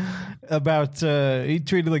the about he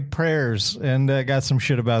tweeted like prayers and got some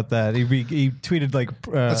shit about that. He tweeted like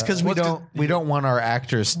That's because we don't want our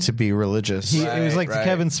actors to be religious. it was like right.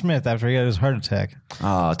 Kevin Smith after he had his heart attack.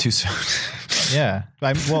 Oh, too soon. Yeah,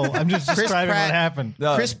 I'm just describing Pratt- what happened.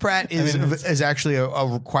 Chris Pratt is actually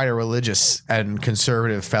quite a religious and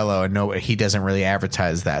conservative fellow, and no, he doesn't really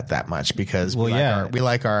advertise that much because we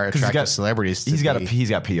like our attractive got- celebrities. He's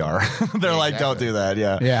got PR. They're like, don't do that.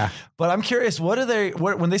 Yeah. Yeah. But I'm curious, when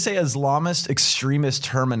they say Islamist extremist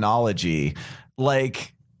terminology,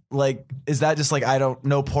 like is that just like I don't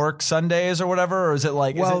know pork Sundays or whatever, or is it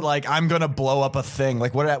like I'm gonna blow up a thing?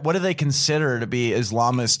 Like what do they consider to be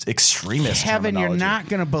Islamist extremist? Kevin, you're terminology? not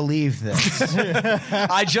going to believe this.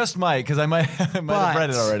 I just might because I might have read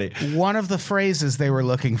it already. One of the phrases they were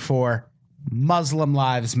looking for: Muslim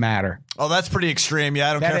lives matter, Oh, that's pretty extreme. Yeah,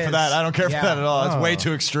 I don't That care for is- that. I don't care yeah. for that at all. That's way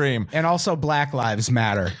too extreme. and also Black lives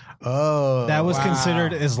matter. Oh, That was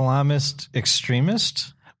considered Islamist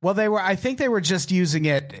extremist. Well, I think they were just using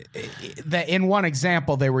it. That in one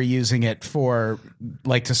example, they were using it for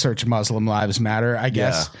like to search Muslim lives matter. I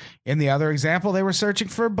guess. In the other example, they were searching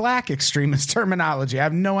for Black extremist terminology. I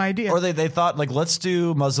have no idea. Or they thought like, let's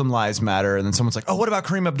do Muslim lives matter, and then someone's like, oh, what about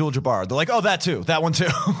Kareem Abdul-Jabbar? They're like, oh, that one too.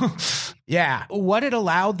 Yeah. What it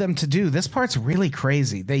allowed them to do, this part's really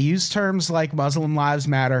crazy. They used terms like Muslim lives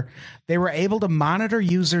matter. They were able to monitor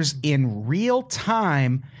users in real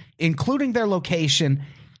time, including their location,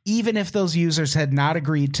 even if those users had not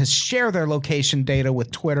agreed to share their location data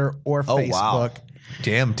with Twitter or Oh, Facebook. wow.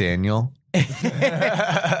 damn Daniel.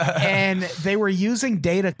 And they were using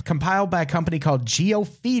data compiled by a company called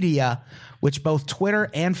Geophedia, which both Twitter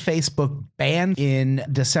and Facebook banned in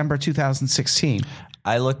December 2016.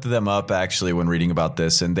 I looked them up actually when reading about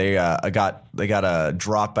this, and they got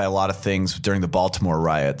dropped by a lot of things during the Baltimore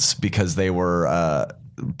riots because they were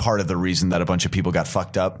part of the reason that a bunch of people got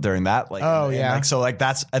fucked up during that. Like, Oh, and yeah. like, so like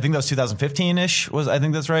that's I think that was 2015-ish. I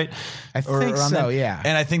think that's right. I think around so, then. yeah.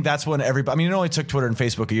 And I think that's when everybody. I mean, it only took Twitter and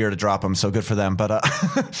Facebook a year to drop them, so good for them. But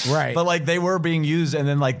Right. But like they were being used, and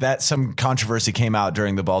then like that some controversy came out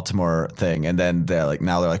during the Baltimore thing, and then they're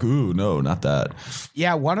like, ooh, no, not that.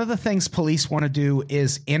 Yeah, one of the things police want to do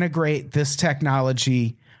is integrate this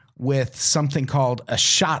technology with something called a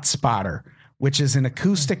shot spotter, which is an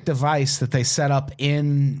acoustic device that they set up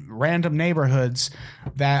in random neighborhoods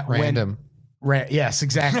that Random. yes,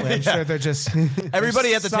 exactly. I'm sure they're just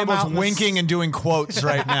Everybody at the some table out is in the winking and doing quotes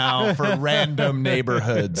right now for random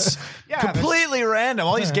neighborhoods. Yeah, Completely random.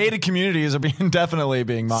 All these gated communities are definitely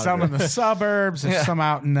being monitored. some in the suburbs, there's some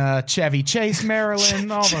out in Chevy Chase,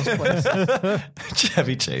 Maryland, all those places.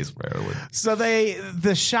 Chevy Chase, Maryland. So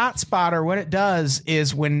the shot spotter, what it does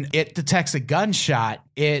is when it detects a gunshot,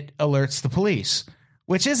 it alerts the police,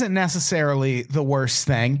 which isn't necessarily the worst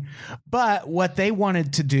thing. But what they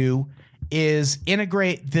wanted to do is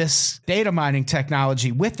integrate this data mining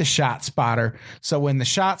technology with the shot spotter. So when the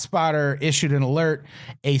shot spotter issued an alert,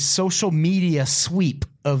 a social media sweep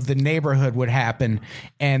of the neighborhood would happen,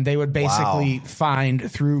 and they would basically find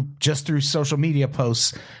through social media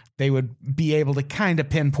posts, they would be able to kind of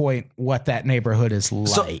pinpoint what that neighborhood is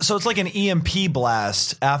like. So it's like an EMP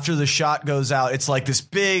blast. After the shot goes out, it's like this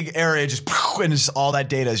big area just and just all that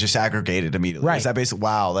data is just aggregated immediately. Right. Is that basically?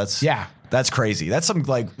 Wow, that's crazy. That's some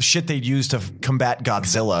like shit they'd use to combat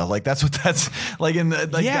Godzilla. Like that's what that's like in the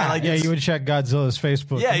like Yeah. like Yeah, it's- you would check Godzilla's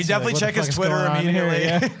Facebook. Yeah, and you see, definitely like, what check the his fuck is Twitter going on here, immediately.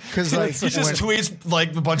 yeah. Because like he just tweets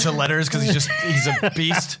like a bunch of letters because he's a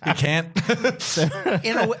beast. He can't.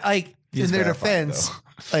 in a way, like in their verified, defense,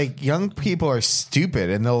 like young people are stupid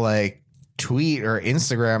and they'll like tweet or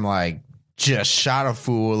Instagram like just shot a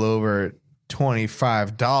fool over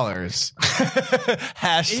 $25.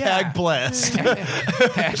 Hashtag blessed.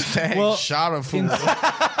 Hashtag Well, shot a fool.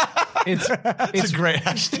 It's It's a great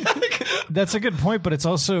hashtag. That's a good point, but it's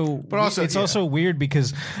also also, it's yeah. also weird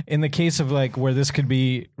because in the case of like where this could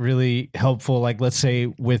be really helpful, like let's say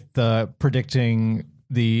with predicting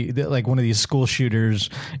like one of these school shooters,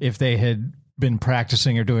 if they had been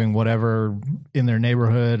practicing or doing whatever in their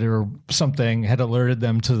neighborhood or something, had alerted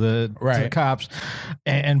them to the cops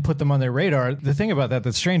and put them on their radar. The thing about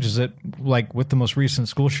that's strange is that, like with the most recent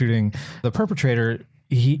school shooting, the perpetrator,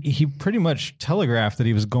 he pretty much telegraphed that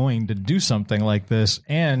he was going to do something like this,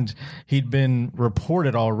 and he'd been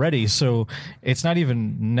reported already. So it's not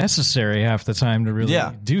even necessary half the time to really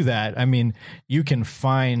do that. I mean, you can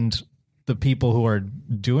find the people who are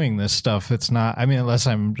doing this stuff. It's not, I mean, unless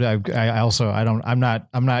I'm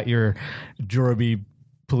not your Joraby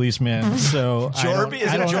policeman. So Jorby?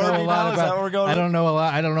 Is it Jorby now? Is that where we're going? I don't know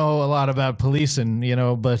a lot about policing, but I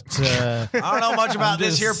don't know much about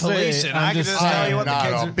this here policing. I can just tell you what the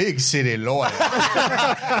kids are. Big city lawyer.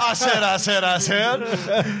 I said.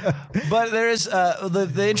 But there is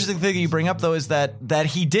the interesting thing you bring up though is that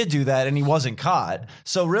he did do that and he wasn't caught.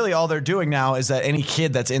 So really, all they're doing now is that any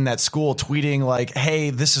kid that's in that school tweeting like,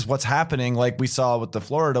 "Hey, this is what's happening," like we saw with the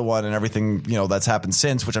Florida one and everything, that's happened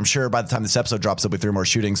since. Which I'm sure by the time this episode drops, there'll be 3 more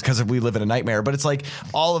shootings because we live in a nightmare. But it's like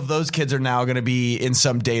all of those kids are now going to be in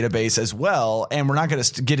some database as well, and we're not going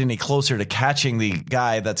to get any closer to catching the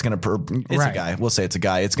guy that's going to. It's a guy. We'll say it's a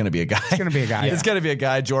guy. It's going to be a guy. It's going to be a guy. It's going to be a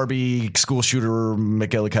guy. Jorby, school shooter,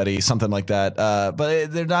 McGillicuddy, something like that.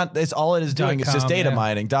 But they're not. It's all it is doing. It's just data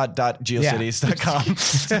mining.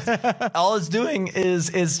 .geocities.com. All it's doing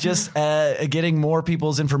is just getting more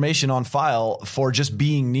people's information on file for just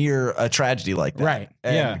being near a tragedy like that. Right.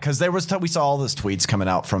 And because we saw all those tweets coming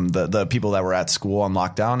out from the people that were at school on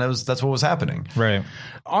lockdown. That's what was happening. Right.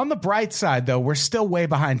 On the bright side, though, we're still way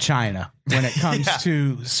behind China when it comes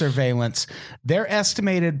to surveillance. They're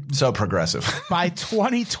estimated so progressive. By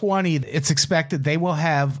 2020, it's expected they will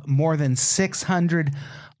have more than 600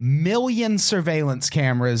 million surveillance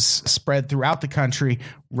cameras spread throughout the country,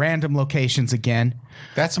 random locations again.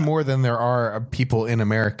 That's more than there are people in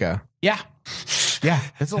America. Yeah.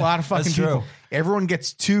 It's a lot of fucking people. Everyone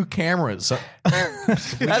gets 2 cameras.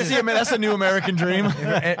 That's a new American dream.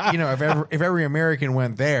 If every American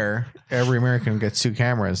went there, every American gets 2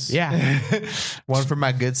 cameras. Yeah. One for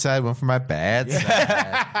my good side, one for my bad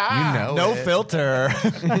side. No filter.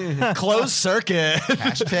 Closed circuit.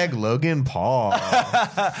 Hashtag Logan Paul.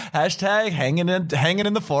 Hashtag hanging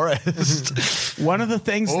in the forest. One of the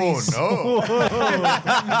things that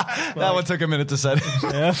one took a minute to set.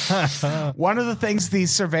 One of the things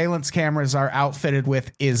these surveillance cameras are outfitted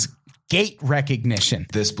with is gait recognition.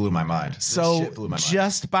 This blew my mind.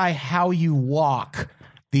 Just by how you walk,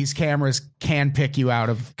 these cameras can pick you out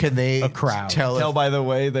of a crowd. Tell by the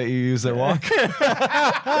way that you use their walk.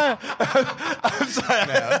 I'm sorry.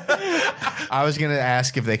 No. I was going to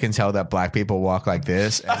ask if they can tell that black people walk like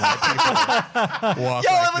this and white people walk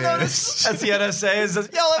like this. Noticed? That's the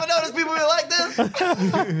NSA. Y'all ever notice people be like this?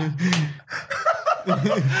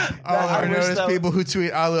 I noticed people who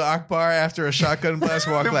tweet Allah Akbar after a shotgun blast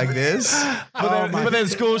walk like this. But then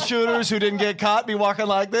school shooters who didn't get caught be walking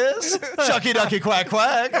like this. Shucky ducky quack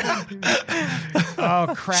quack.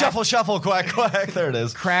 Oh, Cracked. Shuffle shuffle quack quack. There it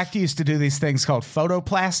is. Cracked used to do these things called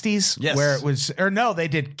photoplasties. Yes. Where it was, they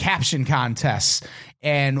did caption contests.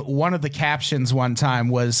 And one of the captions one time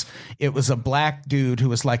was, it was a black dude who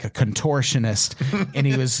was like a contortionist and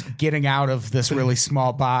he was getting out of this really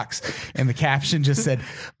small box. And the caption just said,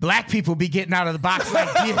 "Black people be getting out of the box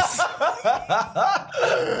like this.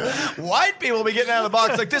 White people be getting out of the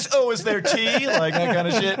box like this. Oh, is there tea?" Like that kind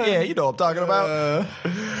of shit. Yeah, you know what I'm talking about.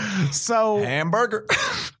 So hamburger.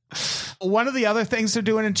 One of the other things they're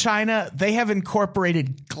doing in China, they have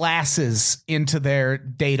incorporated glasses into their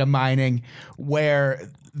data mining, where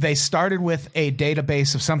they started with a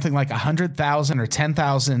database of something like 100,000 or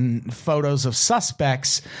 10,000 photos of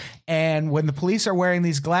suspects. And when the police are wearing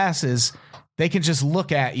these glasses, they can just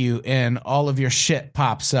look at you and all of your shit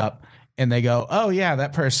pops up. And they go, "Oh yeah,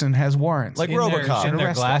 that person has warrants." Like RoboCop. In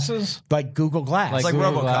their glasses? Like Google Glass. Like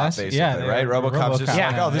Google RoboCop, Glass? basically, Yeah, right? RoboCop's just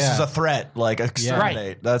like, "Oh, this is Yeah. a threat." Like, exterminate.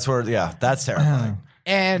 Right. That's where, that's terrifying.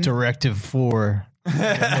 And Directive 4. I don't know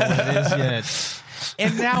what it is yet.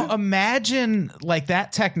 And now imagine like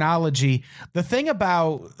that technology. The thing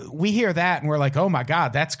about, we hear that and we're like, "Oh my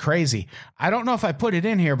God, that's crazy." I don't know if I put it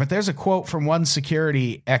in here, but there's a quote from one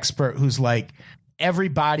security expert who's like, every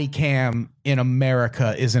body cam in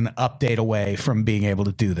America is an update away from being able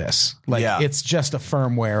to do this. Like it's just a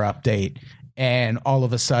firmware update. And all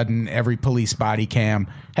of a sudden, every police body cam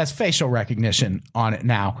has facial recognition on it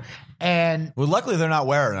now. And well, luckily they're not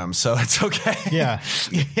wearing them, so it's okay. Yeah.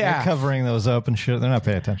 They're covering those up and shit. They're not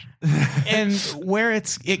paying attention. And where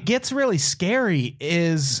it gets really scary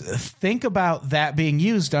is think about that being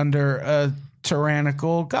used under a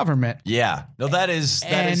tyrannical government. Yeah. No, that is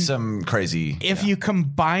And some crazy. If you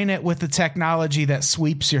combine it with the technology that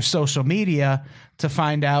sweeps your social media to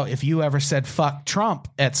find out if you ever said fuck Trump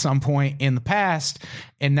at some point in the past,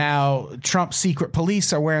 and now Trump's secret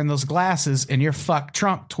police are wearing those glasses and your fuck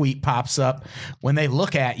Trump tweet pops up when they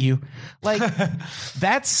look at you, like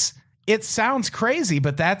it sounds crazy,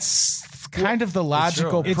 but that's kind of the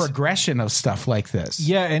logical progression of stuff like this.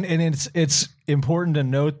 Yeah, and it's important to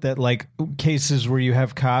note that like cases where you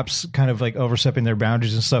have cops kind of like overstepping their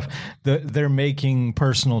boundaries and stuff, they're making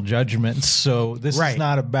personal judgments. So this is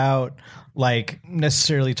not about like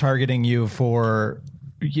necessarily targeting you for,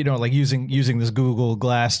 you know, like using this Google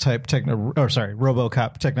Glass type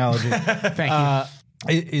RoboCop technology. Thank you.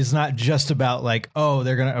 It is not just about like, oh,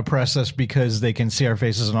 they're going to oppress us because they can see our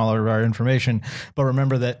faces and all of our information. But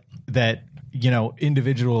remember that, you know,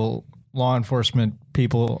 individual law enforcement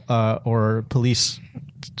people or police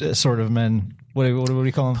sort of men. What do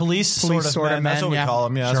we call them? Police sort of men. That's what we call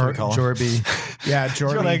them. Yeah, that's what we call them. Jorby. Yeah,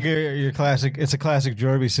 Jorby. Like your classic. It's a classic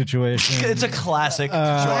Jorby situation. It's a classic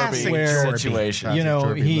Jorby situation. You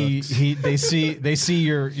know, they see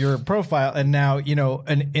your profile, and now, you know,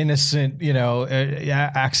 an innocent, you know,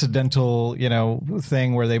 accidental, you know,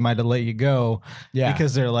 thing where they might have let you go,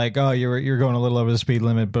 because they're like, oh, you're going a little over the speed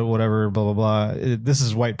limit, but whatever, blah blah blah. This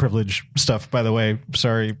is white privilege stuff, by the way.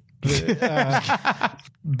 Sorry.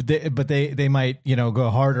 But they might, you know,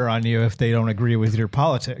 go harder on you if they don't agree with your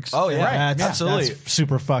politics. Oh yeah, absolutely. That's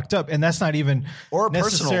super fucked up, and that's not even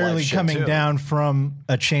necessarily coming down from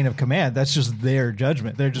a chain of command. That's just their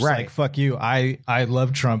judgment. They're just like, fuck you. I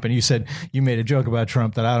love Trump, and you said you made a joke about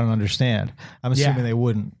Trump that I don't understand. I'm assuming they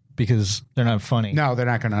wouldn't, because they're not funny. No, they're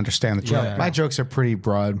not going to understand the joke. Yeah. My jokes are pretty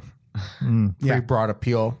broad. Pretty broad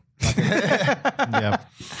appeal. Yeah.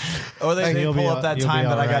 Or they pull up that time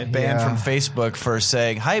that I got banned from Facebook for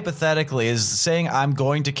saying, hypothetically, is saying I'm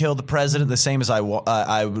going to kill the president the same as I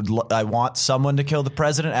want someone to kill the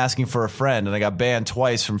president, asking for a friend, and I got banned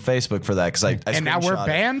twice from Facebook for that because I and now we're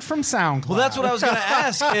banned from SoundCloud. Well, that's what I was going to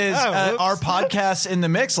ask. Is our podcasts in the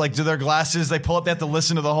mix? Like, do their glasses? They pull up. They have to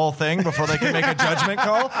listen to the whole thing before they can make a judgment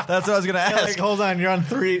call. That's what I was going to ask. Like, hold on, you're on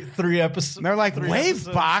three episodes. And they're like,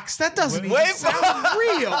 Wavebox? That doesn't even sound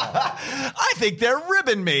real. I think they're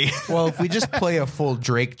ribbing me. Well, if we just play a full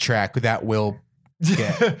Drake track, that will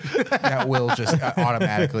just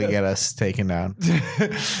automatically get us taken down.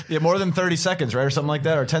 Yeah, more than 30 seconds, right, or something like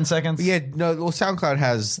that, or 10 seconds. Yeah, no. Well, SoundCloud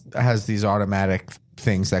has these automatic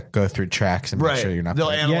things that go through tracks and make sure you're not. They'll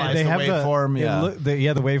analyze the waveform.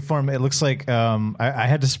 The waveform. It looks like I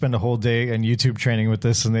had to spend a whole day on YouTube training with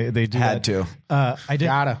this, and they do had that. to. I did.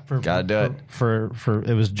 Gotta do it for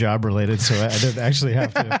it was job related, so I didn't actually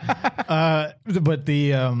have to.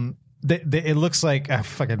 But it looks like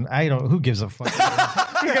who gives a fuck.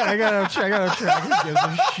 I gotta track. Who gives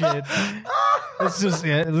a shit? It's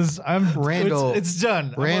just I'm Randall. It's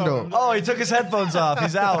done. Randall. Oh, he took his headphones off.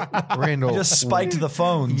 He's out. Randall he just spiked the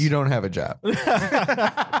phones. You don't have a job.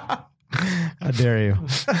 How dare you?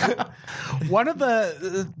 One of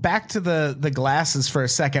back to the glasses for a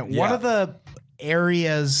second. One of the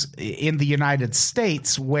areas in the United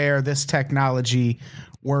States where this technology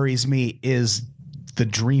worries me is the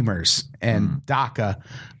Dreamers and DACA,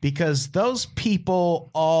 because those people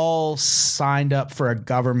all signed up for a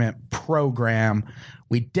government program.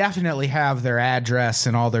 We definitely have their address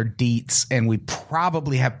and all their deets, and we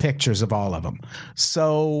probably have pictures of all of them.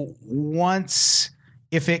 So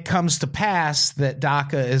if it comes to pass that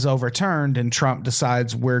DACA is overturned and Trump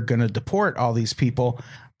decides we're going to deport all these people,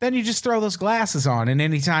 then you just throw those glasses on. And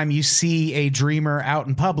anytime you see a Dreamer out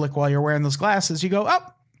in public while you're wearing those glasses, you go,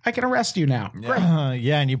 oh, I can arrest you now.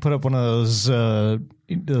 Yeah, and you put up one of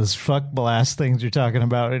those fuck blast things you're talking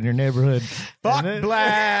about in your neighborhood. Fuck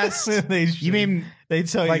blast. You mean they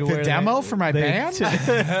tell like you the demo for my band?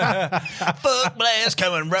 Fuck blast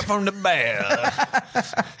coming right from the band.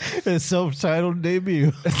 His self-titled debut.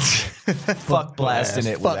 Fuck blasting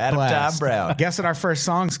it with Adam Todd Brown. Guess what our first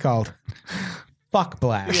song's called? Fuck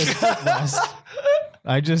blast.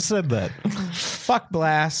 I just said that. Fuck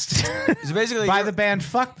Blast. So basically by the band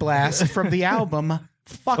Fuck Blast from the album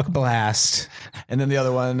Fuck Blast. And then the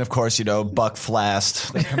other one, of course, Buck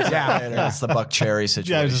Flast. It's the Buck Cherry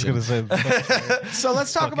situation. Yeah, I was just going to say. So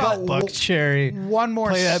let's talk about Buck Cherry. One more.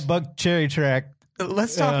 Play that Buck Cherry track.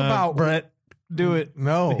 Let's talk about Brett. Do it.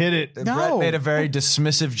 No. Hit it. No. Brett made a very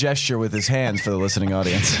dismissive gesture with his hands for the listening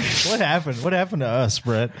audience. What happened? What happened to us,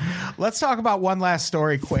 Brett? Let's talk about one last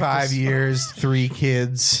story quick. 5 years, 3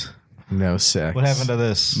 kids, no sex. What happened to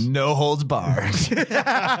this? No holds barred. Extreme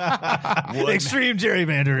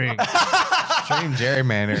gerrymandering. Extreme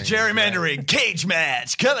gerrymandering. Gerrymandering cage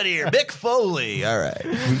match coming here. Mick Foley. All right.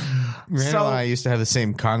 Randall and I used to have the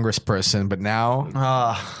same congressperson, but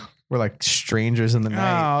now we're like strangers in the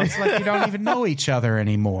night. Oh, it's like you don't even know each other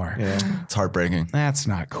anymore. Yeah. It's heartbreaking. That's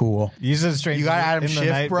not cool. You said strange. You got Adam in the Schiff,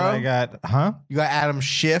 night, bro? but I got, huh? You got Adam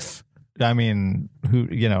Schiff. I mean, who?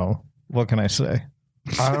 You know, what can I say?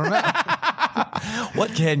 I don't know.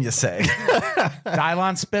 What can you say?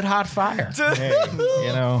 Dylon spit hot fire. Hey,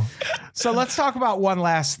 you know, So let's talk about one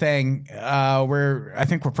last thing. I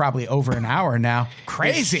think we're probably over an hour now.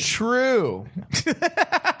 Crazy. It's true.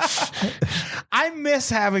 I miss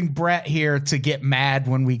having Brett here to get mad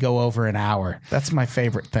when we go over an hour. That's my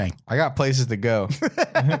favorite thing. I got places to go.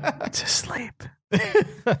 To sleep.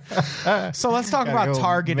 So let's talk gotta about go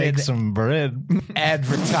targeted make some bread.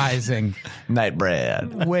 advertising, Night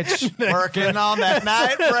bread. which Working on that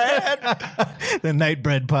night bread. The Night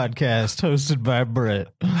Bread Podcast, hosted by Brett.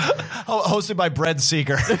 Hosted by Bread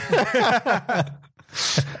Seeker.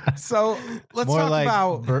 so let's More talk like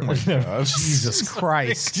about Bert. Jesus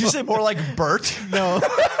Christ. Did you say more like Bert? No,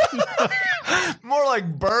 More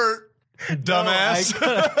like Bert. Dumbass.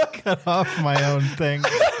 I cut off my own thing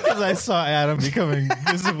because I saw Adam becoming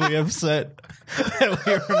visibly upset that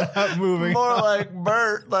we were not moving. More like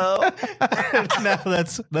Bert, though. Now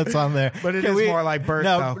that's on there. But it Can is more like Bert,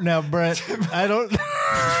 Now, though. now, Brett, I don't.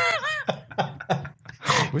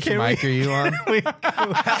 Which mic are you on?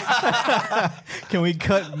 Can we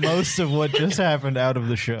cut most of what just happened out of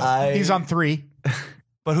the show? He's on 3.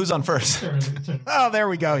 But who's on first? Oh, there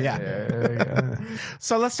we go. Yeah.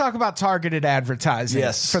 So let's talk about targeted advertising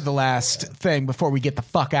Yes. for the last thing before we get the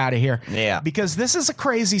fuck out of here. Yeah. Because this is a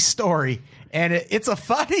crazy story and it's a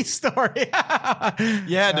funny story.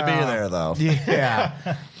 You had to be there, though.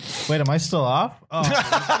 Yeah. Wait, am I still off? Oh,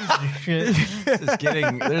 piece of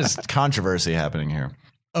shit. There's controversy happening here.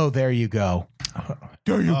 Oh, there you go.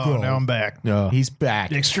 There you Oh, now I'm back. He's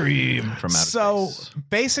back. Extreme. From out of So space.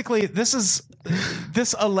 basically, this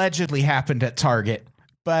allegedly happened at Target,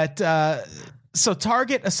 but so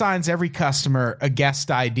Target assigns every customer a guest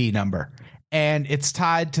ID number, and it's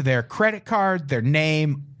tied to their credit card, their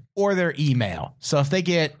name, or their email. So if they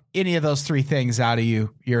get any of those 3 things out of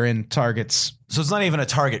you, you're in Target's. So it's not even a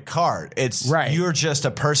Target card. It's Right. You're just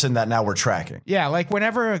a person that now we're tracking. Yeah, like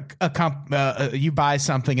whenever you buy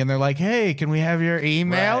something and they're like, "Hey, can we have your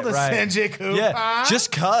email Right, to right. send you a coupon?" Yeah, just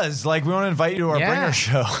cause like we want to invite you to our Yeah. bringer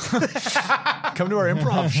show. Come to our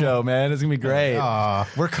improv show, man. It's gonna be great.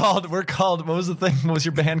 We're called. What was the thing? What was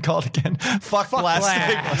your band called again? Fuck Blast.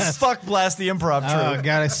 Blast. Fuck Blast the improv Oh troupe.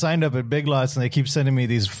 God, I signed up at Big Lots and they keep sending me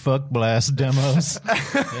these fuck blast demos.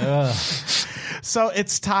 Yeah. So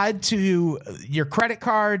it's tied to your credit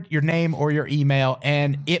card, your name, or your email.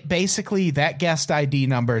 And it basically, that guest ID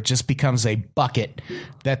number just becomes a bucket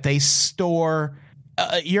that they store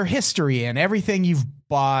your history in, everything you've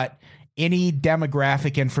bought, any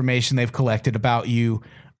demographic information they've collected about you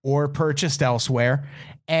or purchased elsewhere.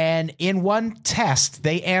 And in one test,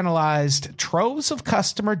 they analyzed troves of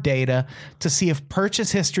customer data to see if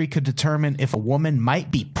purchase history could determine if a woman might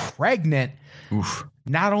be pregnant. Oof.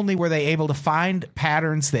 Not only were they able to find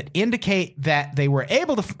patterns that indicate that they were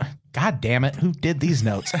able to... God damn it, who did these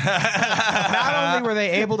notes? Not only were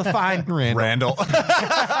they able to find... Randall.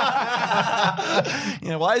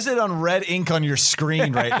 Why is it on red ink on your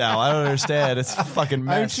screen right now? I don't understand. It's a fucking I'm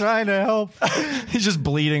mess. trying to help. He's just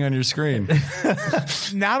bleeding on your screen.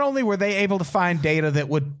 Not only were they able to find data that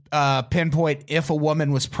would pinpoint if a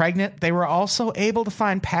woman was pregnant, they were also able to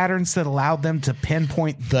find patterns that allowed them to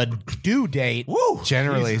pinpoint the due date. Woo!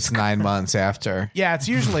 Generally, it's 9 months after. Yeah, it's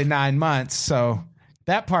usually 9 months, so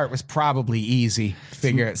that part was probably easy.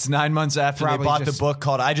 Figure It's 9 months after Probably they bought just- the book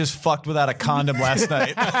called I Just Fucked Without a Condom Last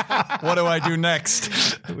Night. What do I do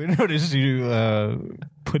next? We noticed you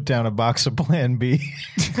put down a box of Plan B.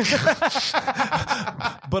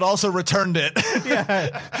 But also returned it.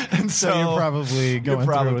 Yeah. And So you're probably going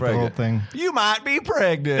through with the whole thing. You might be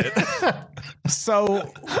pregnant. So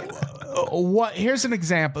here's an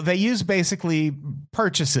example. They use basically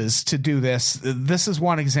purchases to do this. This is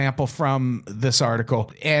one example from this article,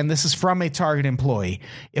 and this is from a Target employee.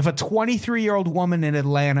 If a 23-year-old woman in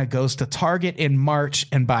Atlanta goes to Target in March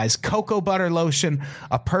and buys cocoa butter lotion,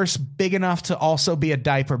 a purse big enough to also be a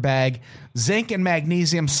diaper bag, zinc and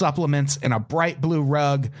magnesium supplements, and a bright blue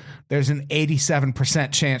rug, there's an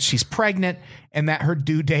 87% chance she's pregnant and that her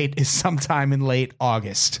due date is sometime in late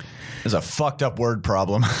August. There's a fucked up word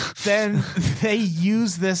problem. Then they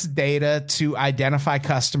use this data to identify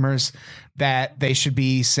customers that they should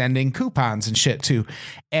be sending coupons and shit to.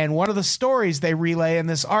 And one of the stories they relay in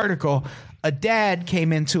this article, a dad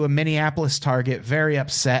came into a Minneapolis Target very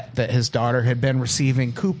upset that his daughter had been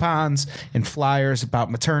receiving coupons and flyers about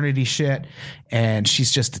maternity shit, and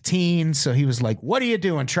she's just a teen. So he was like, what are you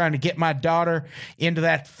doing trying to get my daughter into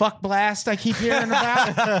that fuck blast I keep hearing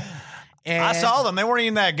about? And I saw them. They weren't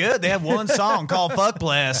even that good. They had one song called Fuck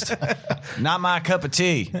Blast. Not my cup of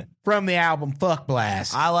tea. from the album Fuck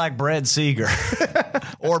Blast. I like Brad Seeger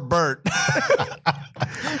or Bert.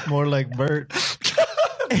 More like Bert.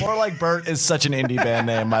 More like Bert is such an indie band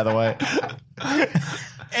name, by the way.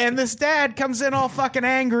 And this dad comes in all fucking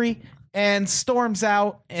angry and storms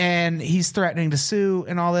out, and he's threatening to sue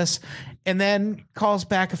and all this, and then calls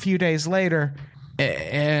back a few days later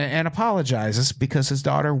and apologizes because his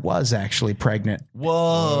daughter was actually pregnant.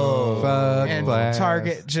 Whoa. Fuck And blast.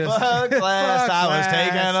 Target just Fuck Blast. Fuck I was Blast.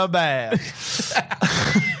 taking a bath.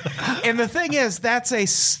 And the thing is, that's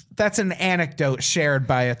an anecdote shared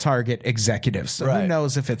by a Target executive. So who Right.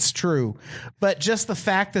 knows if it's true? But just the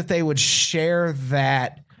fact that they would share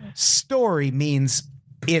that story means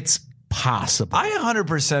it's possible. I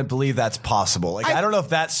 100% believe that's possible. Like, I don't know if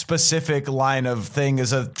that specific line of thing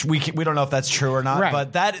is we don't know if that's true or not, Right.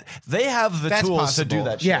 but that they have the That's tools to do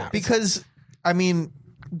possible. that shit. Yeah. Because, I mean,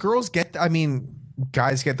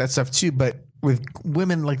 guys get that stuff too, but with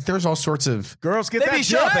women, like, there's all sorts of. Girls get They that be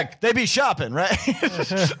shit? shopping. They be shopping, right?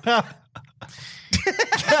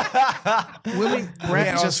 Women, Brett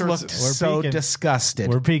Yeah, all just sorts looked of- We're so peeking. disgusted.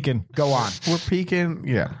 We're peeking. Go on. We're peeking.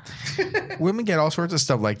 Yeah. Women get all sorts of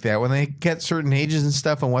stuff like that when they get certain ages and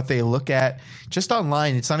stuff, and what they look at just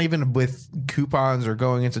online. It's not even with coupons or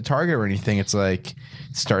going into Target or anything. It's like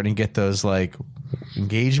starting to get those like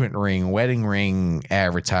engagement ring, wedding ring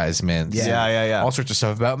advertisements. Yeah. All sorts of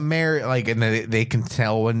stuff about marriage. Like, and they can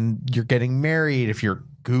tell when you're getting married if you're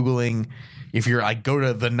Googling. If you're like, go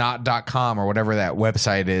to thenot.com or whatever that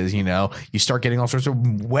website is, you know, you start getting all sorts of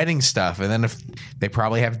wedding stuff. And then if they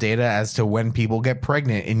probably have data as to when people get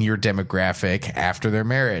pregnant in your demographic after their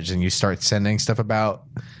marriage, and you start sending stuff about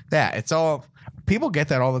that. It's all, people get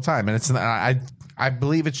that all the time. And it's not, I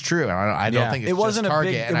believe it's true. I don't Yeah. think it's It wasn't just a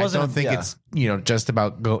Target. big- it and I wasn't don't a- think yeah. it's, you know, just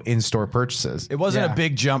about go in-store purchases. It wasn't Yeah. a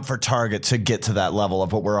big jump for Target to get to that level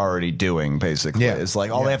of what we're already doing, basically. Yeah. It's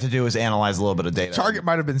like all they have to do is analyze a little bit of data. Target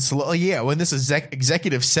might have been slow. Yeah, when this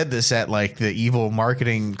executive said this at like the evil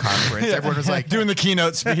marketing conference, everyone was like, doing the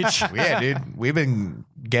keynote speech. yeah, dude, we've been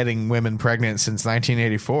getting women pregnant since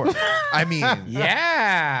 1984. I mean,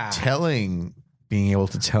 Yeah. being able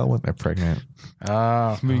to tell when they're pregnant.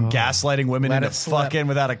 Gaslighting women Let into it slip. fucking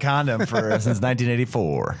without a condom for since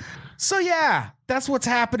 1984. So yeah, that's what's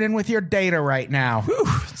happening with your data right now.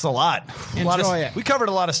 It's a lot. Enjoy it. We covered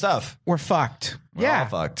a lot of stuff. We're fucked. We're Yeah. all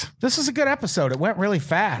fucked. This is a good episode. It went really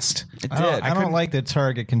fast. It I don't like that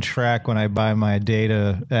Target can track when I buy my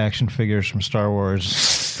Data action figures from Star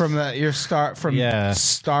Wars. From Yeah.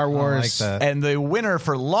 Star I don't Wars. like that. And the winner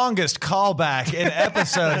for longest callback in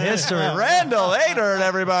episode history, Randall Adern,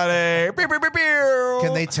 everybody. Pew, pew, pew, pew.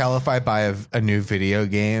 Can they tell if I buy a new video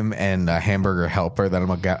game and a hamburger helper that I'm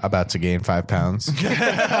about to gain 5 pounds?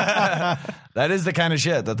 That is the kind of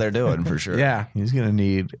shit that they're doing for sure. Yeah. He's going to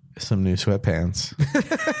need some new sweatpants.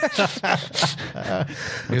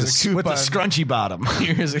 Here's a With the coupon. scrunchy bottom.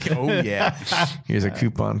 Here's a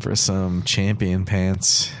coupon for some champion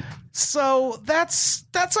pants. So that's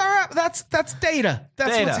data. That's Data.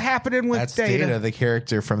 what's happening with That's Data, the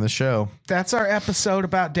character from the show. That's our episode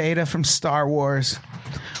about Data from Star Wars.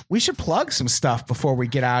 We should plug some stuff before we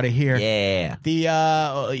get out of here. Yeah.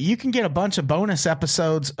 You can get a bunch of bonus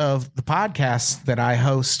episodes of the podcast that I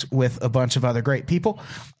host with a bunch of other great people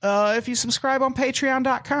if you subscribe on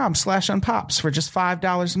patreon.com/unpops for just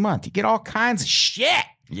 $5 a month. You get all kinds of shit.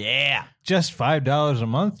 Yeah. Just $5 a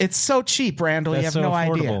month? It's so cheap, Randall. You That's have so no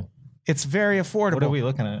idea. affordable. It's very affordable. What are we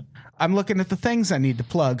looking at? I'm looking at the things I need to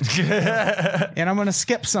plug, and I'm going to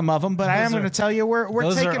skip some of them. But I am going to tell you we're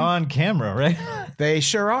Those taking. are on camera, right? They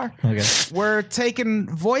sure are. Okay. We're taking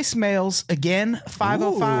voicemails again.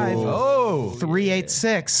 505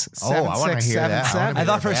 386 Oh, I wanna hear that. 7677. I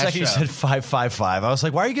thought for a Bash second you up. said 555. I was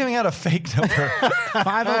like, why are you giving out a fake number?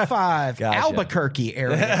 505 Gotcha. Albuquerque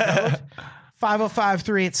area code. 505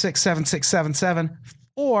 386 7677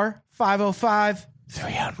 or 505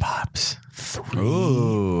 3 on Pops.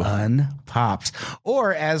 Unpops.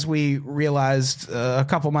 Or as we realized a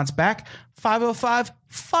couple months back, 505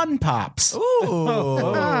 Fun Pops.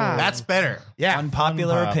 That's better. Yeah.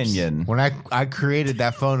 Unpopular Pops. opinion. When I created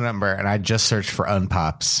that phone number and I just searched for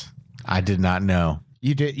Unpops, I did not know.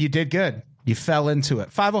 You did good. You fell into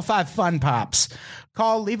it. 505 Fun Pops.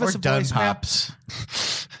 Call, leave us Or a Dun voicemail. Pops.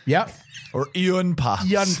 Yep. Or Ian Pops.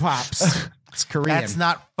 Yun Pops. It's Korean. That's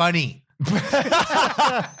not funny.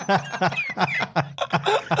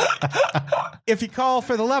 If you call,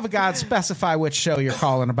 for the love of God, specify which show you're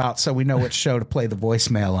calling about so we know which show to play the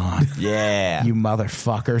voicemail on. Yeah. You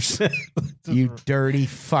motherfuckers. You dirty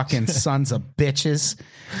fucking sons of bitches.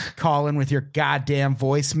 Calling with your goddamn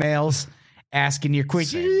voicemails. Asking your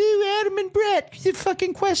questions. Adam and Brett. You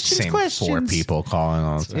fucking questions. 4 people calling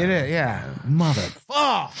all the time. It is, yeah.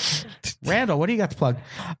 Motherfucker. Randall, what do you got to plug?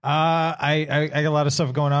 I got a lot of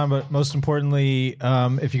stuff going on, but most importantly,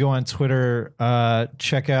 if you go on Twitter,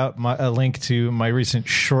 check out a link to my recent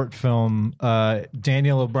short film.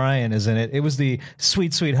 Daniel O'Brien is in it. It was the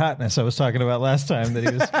sweet, sweet hotness I was talking about last time that he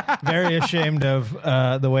was very ashamed of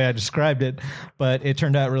the way I described it, but it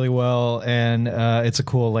turned out really well, and it's a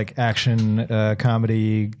cool like action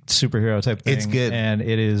comedy superhero type thing. It's good. And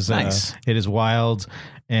it is Nice. it is wild,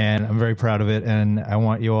 and I'm very proud of it, and I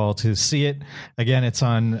want you all to see it. Again, it's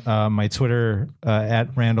on my Twitter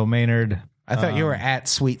at Randall Maynard. I thought you were at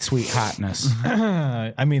Sweet Sweet Hotness.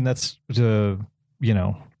 I mean, that's both.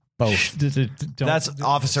 That's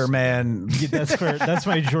Officer Man That's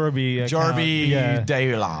my Jorby. Jorby account.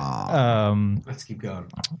 Dayla. Let's keep going.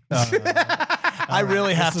 I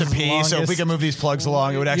really have to is the pee, so if we longest- can move these plugs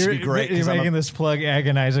along, it would actually be great. 'cause You're I'm making this plug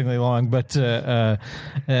agonizingly long, but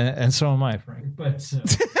and so am I, Frank. But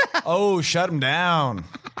oh, shut him down.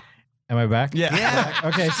 am I back? Yeah.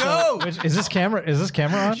 Okay. So is this camera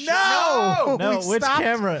on? No! No, We which stopped-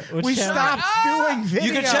 camera? Which we camera? stopped doing video.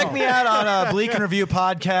 You can check me out on Bleak and Review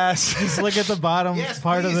podcast. Just look at the bottom Yes,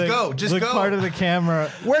 part of please the go. Just look go. part of the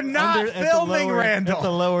camera. We're not at the filming, lower- Randall. At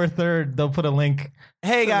the lower third, they'll put a link.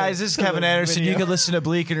 Hey guys, this is Kevin the Anderson. video. You can listen to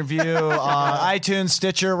Bleak and Review on iTunes,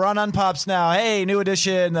 Stitcher. We're on Unpops now. Hey, new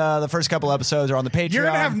edition. The first couple episodes are on the Patreon. You're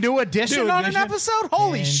going to have new edition New on an edition. episode?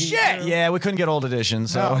 Holy And shit. Yeah, we couldn't get old edition,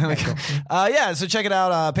 so Oh, okay. yeah. So check it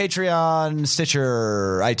out, Patreon,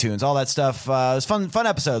 Stitcher, iTunes, all that stuff. It was fun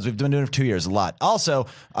episodes. We've been doing it for 2 years, a lot. Also,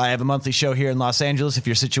 I have a monthly show here in Los Angeles, if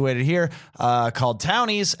you're situated here, called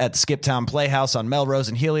Townies at the Skip Town Playhouse on Melrose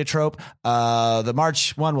and Heliotrope. The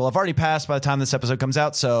March one will have already passed by the time this episode comes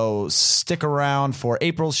out, so stick around for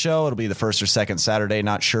April's show. It'll be the first or second Saturday,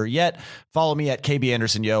 not sure yet. Follow me at KB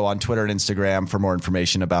Anderson Yo on Twitter and Instagram for more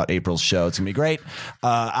information about April's show. It's gonna be great.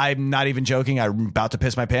 I'm not even joking. I'm about to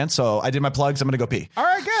piss my pants, so I did my plugs. I'm gonna go pee. All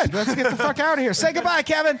right, good. Let's get the fuck out of here. Say goodbye,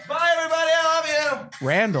 Kevin. Bye, everybody. I love you.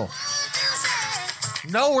 Randall.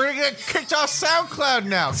 No, we're gonna get kicked off SoundCloud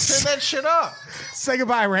now. Turn that shit up. Say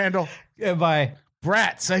goodbye, Randall. Bye.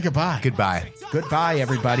 Brett, say goodbye. Goodbye. Goodbye,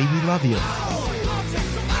 everybody. We love you.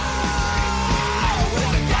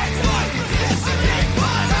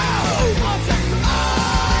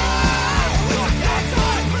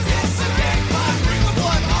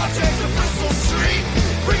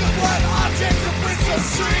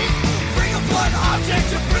 Bring a blood object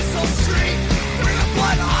to Bristol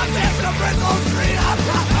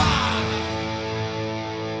Street.